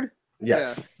Cowherd?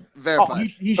 Yes. Yeah, verified.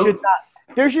 He should not.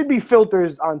 There should be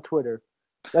filters on Twitter.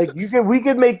 Like we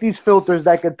could make these filters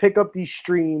that could pick up these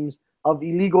streams of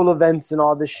illegal events and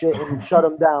all this shit and shut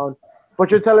them down. But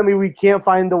you're telling me we can't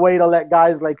find a way to let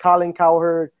guys like Colin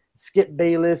Cowherd, Skip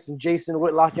Bayless, and Jason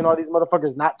Whitlock and all these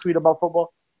motherfuckers not tweet about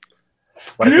football?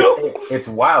 Like, it's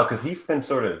wild because he's been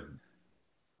sort of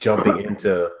jumping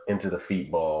into the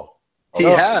feet ball. He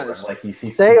has. Like he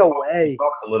talks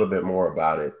a little bit more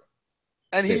about it.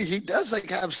 And he does like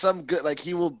have some good, like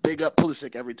he will big up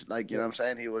Pulisic you know what I'm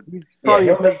saying? He would.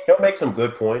 He'll make some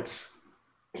good points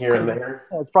here and there.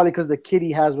 It's probably because the kid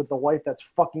he has with the wife that's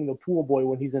fucking the pool boy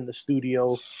when he's in the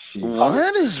studio.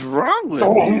 What is wrong with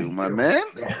you, my man?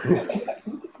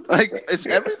 Like, is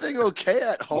everything okay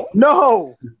at home?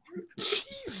 No.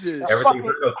 Jesus. Everything's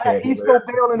okay. Isco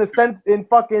Bale in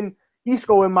fucking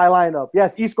Isco in my lineup.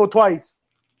 Yes, Isco twice.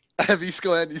 I have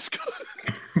Isco and Isco.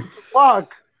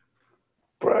 Fuck.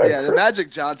 Yeah, the Magic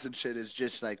Johnson shit is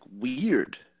just like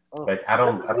weird. Like I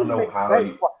don't know how.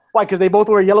 Why? Because they both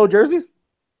wear yellow jerseys.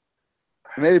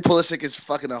 Maybe Pulisic is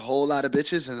fucking a whole lot of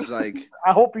bitches, and it's like.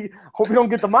 I hope you don't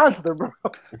get the monster, bro.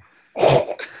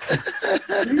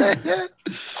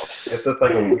 It's just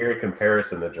like a weird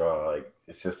comparison to draw. Like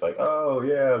it's just like, oh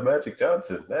yeah, Magic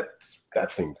Johnson. That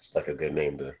seems like a good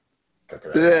name to. Yeah,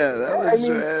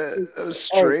 that was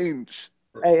strange.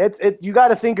 Hey, you got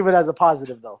to think of it as a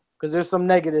positive though, because there's some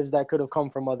negatives that could have come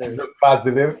from other.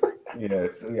 Positive.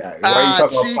 Yes. Yeah. Why are you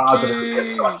talking about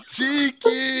positive?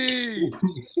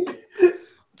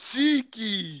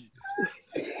 Cheeky.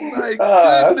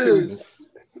 My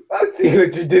goodness. I see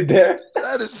what you did there.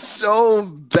 That is so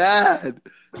bad.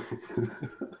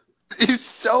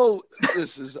 This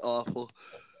is awful.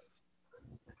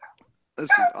 This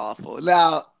is awful.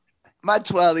 Now, my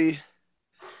Twelly.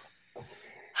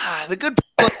 The good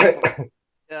people,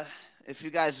 if you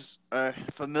guys are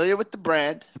familiar with the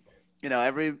brand,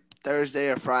 every Thursday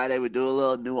or Friday we do a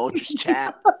little New Ultras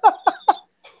chat.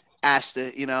 Ask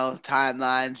the,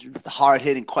 timelines, the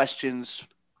hard-hitting questions.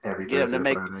 Every Get them to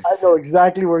make. I know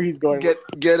exactly where he's going. Get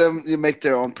them to make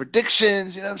their own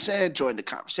predictions. You know what I'm saying? Join the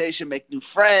conversation, make new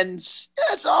friends.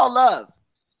 Yeah, it's all love.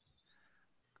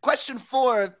 Question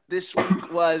 4 this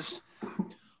week was,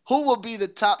 who will be the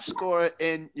top scorer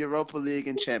in Europa League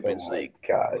and Champions League?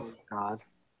 God.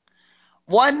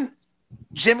 1,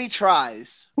 Jimmy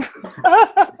tries.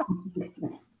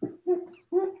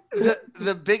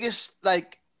 the biggest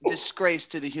disgrace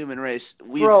to the human race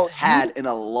we've had in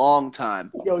a long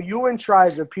time. Yo, Ewan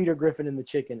tries a Peter Griffin in the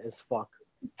chicken as fuck.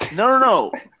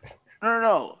 No.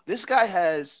 This guy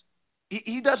has.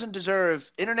 He doesn't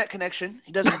deserve internet connection.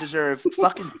 He doesn't deserve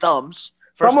fucking thumbs.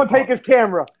 Someone take his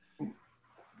camera.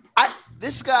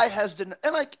 This guy has done,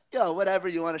 and whatever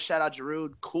you want to shout out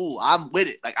Giroud, cool. I'm with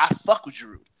it. I fuck with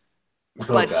Giroud.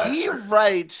 But he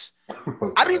writes,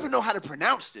 I don't even know how to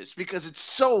pronounce this because it's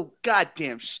so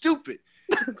goddamn stupid.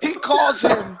 He calls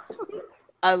him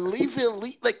Olivia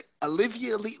Elite.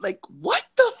 What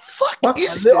the fuck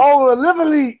is this? Oh, Olivia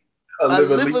Elite.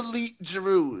 Olivia Elite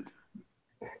Giroud.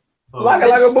 Like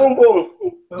a boom boom.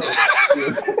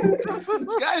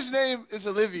 This guy's name is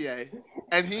Olivier,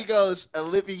 and he goes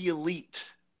Olivia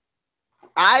Elite.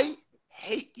 I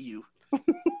hate you.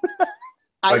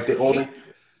 The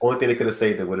only thing they could have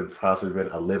said that would have possibly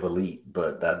been Olive Elite,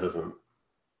 but that doesn't.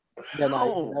 Yeah, it's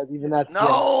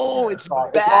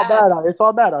bad. It's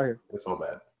all bad out here. It's all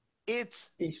bad. It's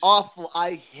awful.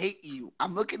 I hate you.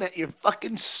 I'm looking at your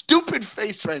fucking stupid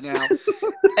face right now,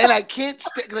 and I can't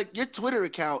your Twitter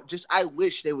account. I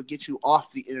wish they would get you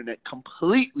off the internet,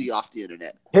 completely off the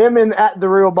internet. Him and at the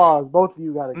Real Boss, both of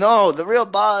you got it. No, the Real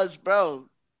Boss, bro.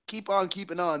 Keep on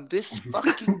keeping on. This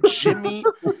fucking Jimmy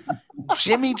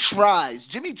tries.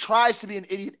 Jimmy tries to be an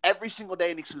idiot every single day,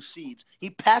 and he succeeds.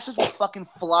 He passes with fucking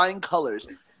flying colors.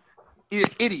 You're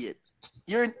an idiot.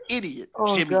 You're an idiot.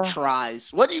 Jimmy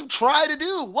tries. What do you try to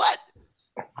do? What?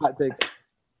 Hot takes.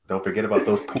 Don't forget about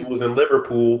those pools in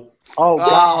Liverpool. Oh,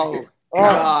 God.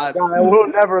 God. I will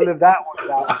never live that one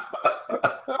down.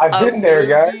 I've been there,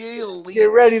 guys.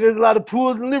 Get ready. There's a lot of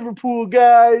pools in Liverpool,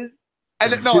 guys.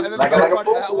 And then the best part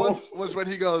of that one was when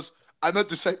he goes, I meant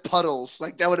to say puddles.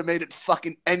 That would have made it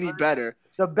fucking any better.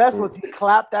 The best was he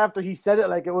clapped after he said it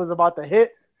like it was about to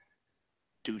hit.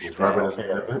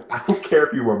 Douchebag. I don't care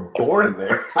if you were born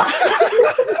there.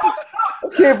 I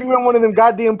don't care if you're in one of them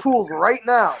goddamn pools right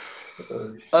now.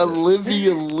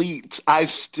 Olivia Elite. I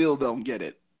still don't get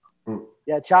it.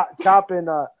 Yeah, Chop and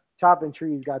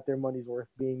Trees got their money's worth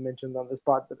being mentioned on this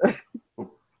pod today.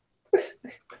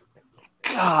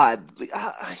 God,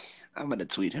 I'm gonna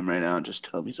tweet him right now and just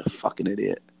tell him he's a fucking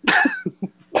idiot.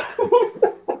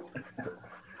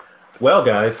 Well,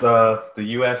 guys, the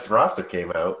U.S. roster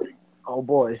came out. Oh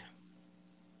boy,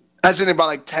 that's in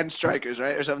about 10 strikers,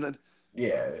 right, or something.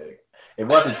 Yeah, it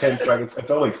wasn't 10 strikers.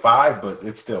 It's only 5, but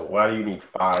it's still. Why do you need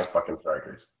 5 fucking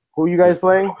strikers? Who are you guys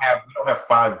playing? We don't have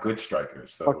 5 good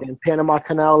strikers. So. Fucking Panama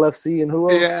Canal FC and who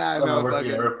else? Yeah, I know.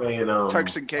 We're playing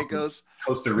Turks and Caicos,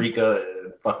 Costa Rica,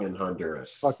 fucking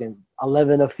Honduras. Fucking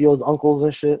 11 of Field's uncles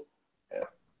and shit. Yeah.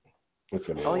 It's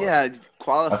gonna be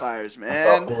qualifiers, man.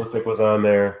 I saw Pulisic was on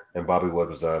there, and Bobby Wood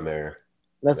was on there.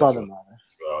 That's all that matters.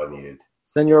 All I needed.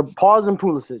 Senor Pause and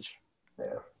Pulisic. Yeah.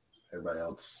 Everybody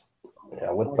else. Yeah,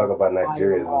 I would talk about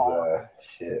Nigeria's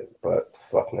shit, but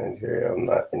fuck Nigeria. I'm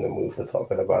not in the mood for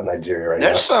talking about Nigeria right now.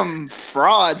 There's some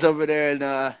frauds over there in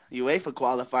UEFA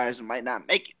qualifiers who might not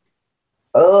make it.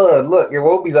 Look,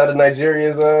 Iwobi's out of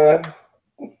Nigeria's. Oh,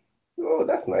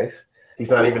 that's nice. He's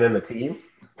not even in the team?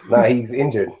 Nah, he's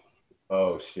injured.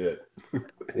 Oh, shit.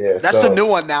 Yeah, that's the new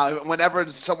one now. Whenever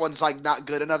someone's not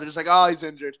good enough, they're just oh, he's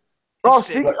injured.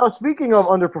 Speaking of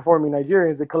underperforming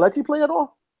Nigerians, did Kelechi play at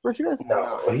all? For you guys?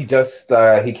 No, he just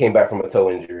he came back from a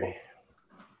toe injury.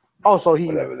 Oh, so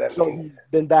he's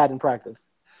been bad in practice.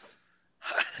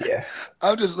 Yeah.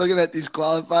 I'm just looking at these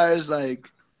qualifiers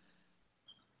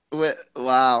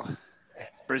wow.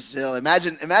 Brazil.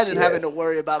 Imagine having to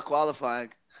worry about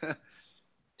qualifying.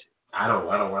 I don't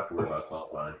have to worry about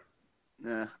qualifying.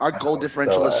 Yeah. Our goal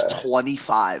differential is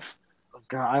 25.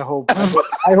 God, I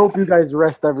hope you guys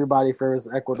rest everybody for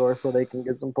Ecuador so they can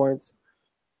get some points.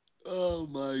 Oh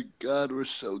my God, we're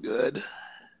so good.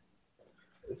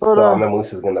 So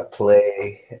Namus is gonna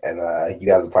play, and you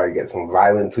guys will probably get some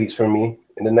violent tweets from me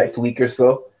in the next week or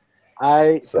so.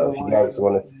 If you guys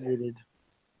want to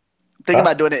think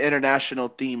about doing an international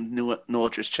themed New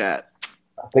Ultras chat.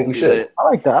 I think we should. I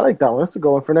like that. I like that one. Let's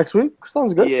go one for next week.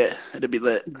 Sounds good. Yeah, it'll be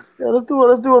lit. Yeah, let's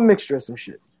do a mixture of some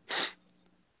shit.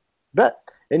 Bet.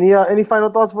 Any final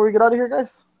thoughts before we get out of here,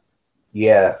 guys?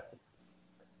 Yeah.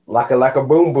 Like a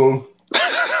boom boom.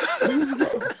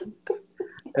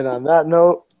 And on that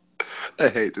note, I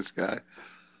hate this guy.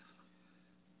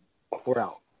 We're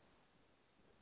out.